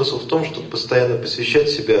 какой смысл в том, чтобы постоянно посвящать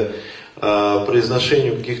себя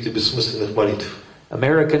произношению каких-то бессмысленных молитв.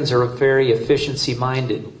 Americans are very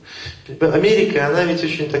efficiency-minded. Америка, она ведь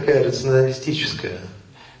очень такая рационалистическая.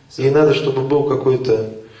 Ей надо, чтобы был какой-то...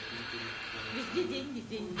 Везде деньги,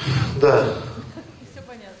 деньги. Да.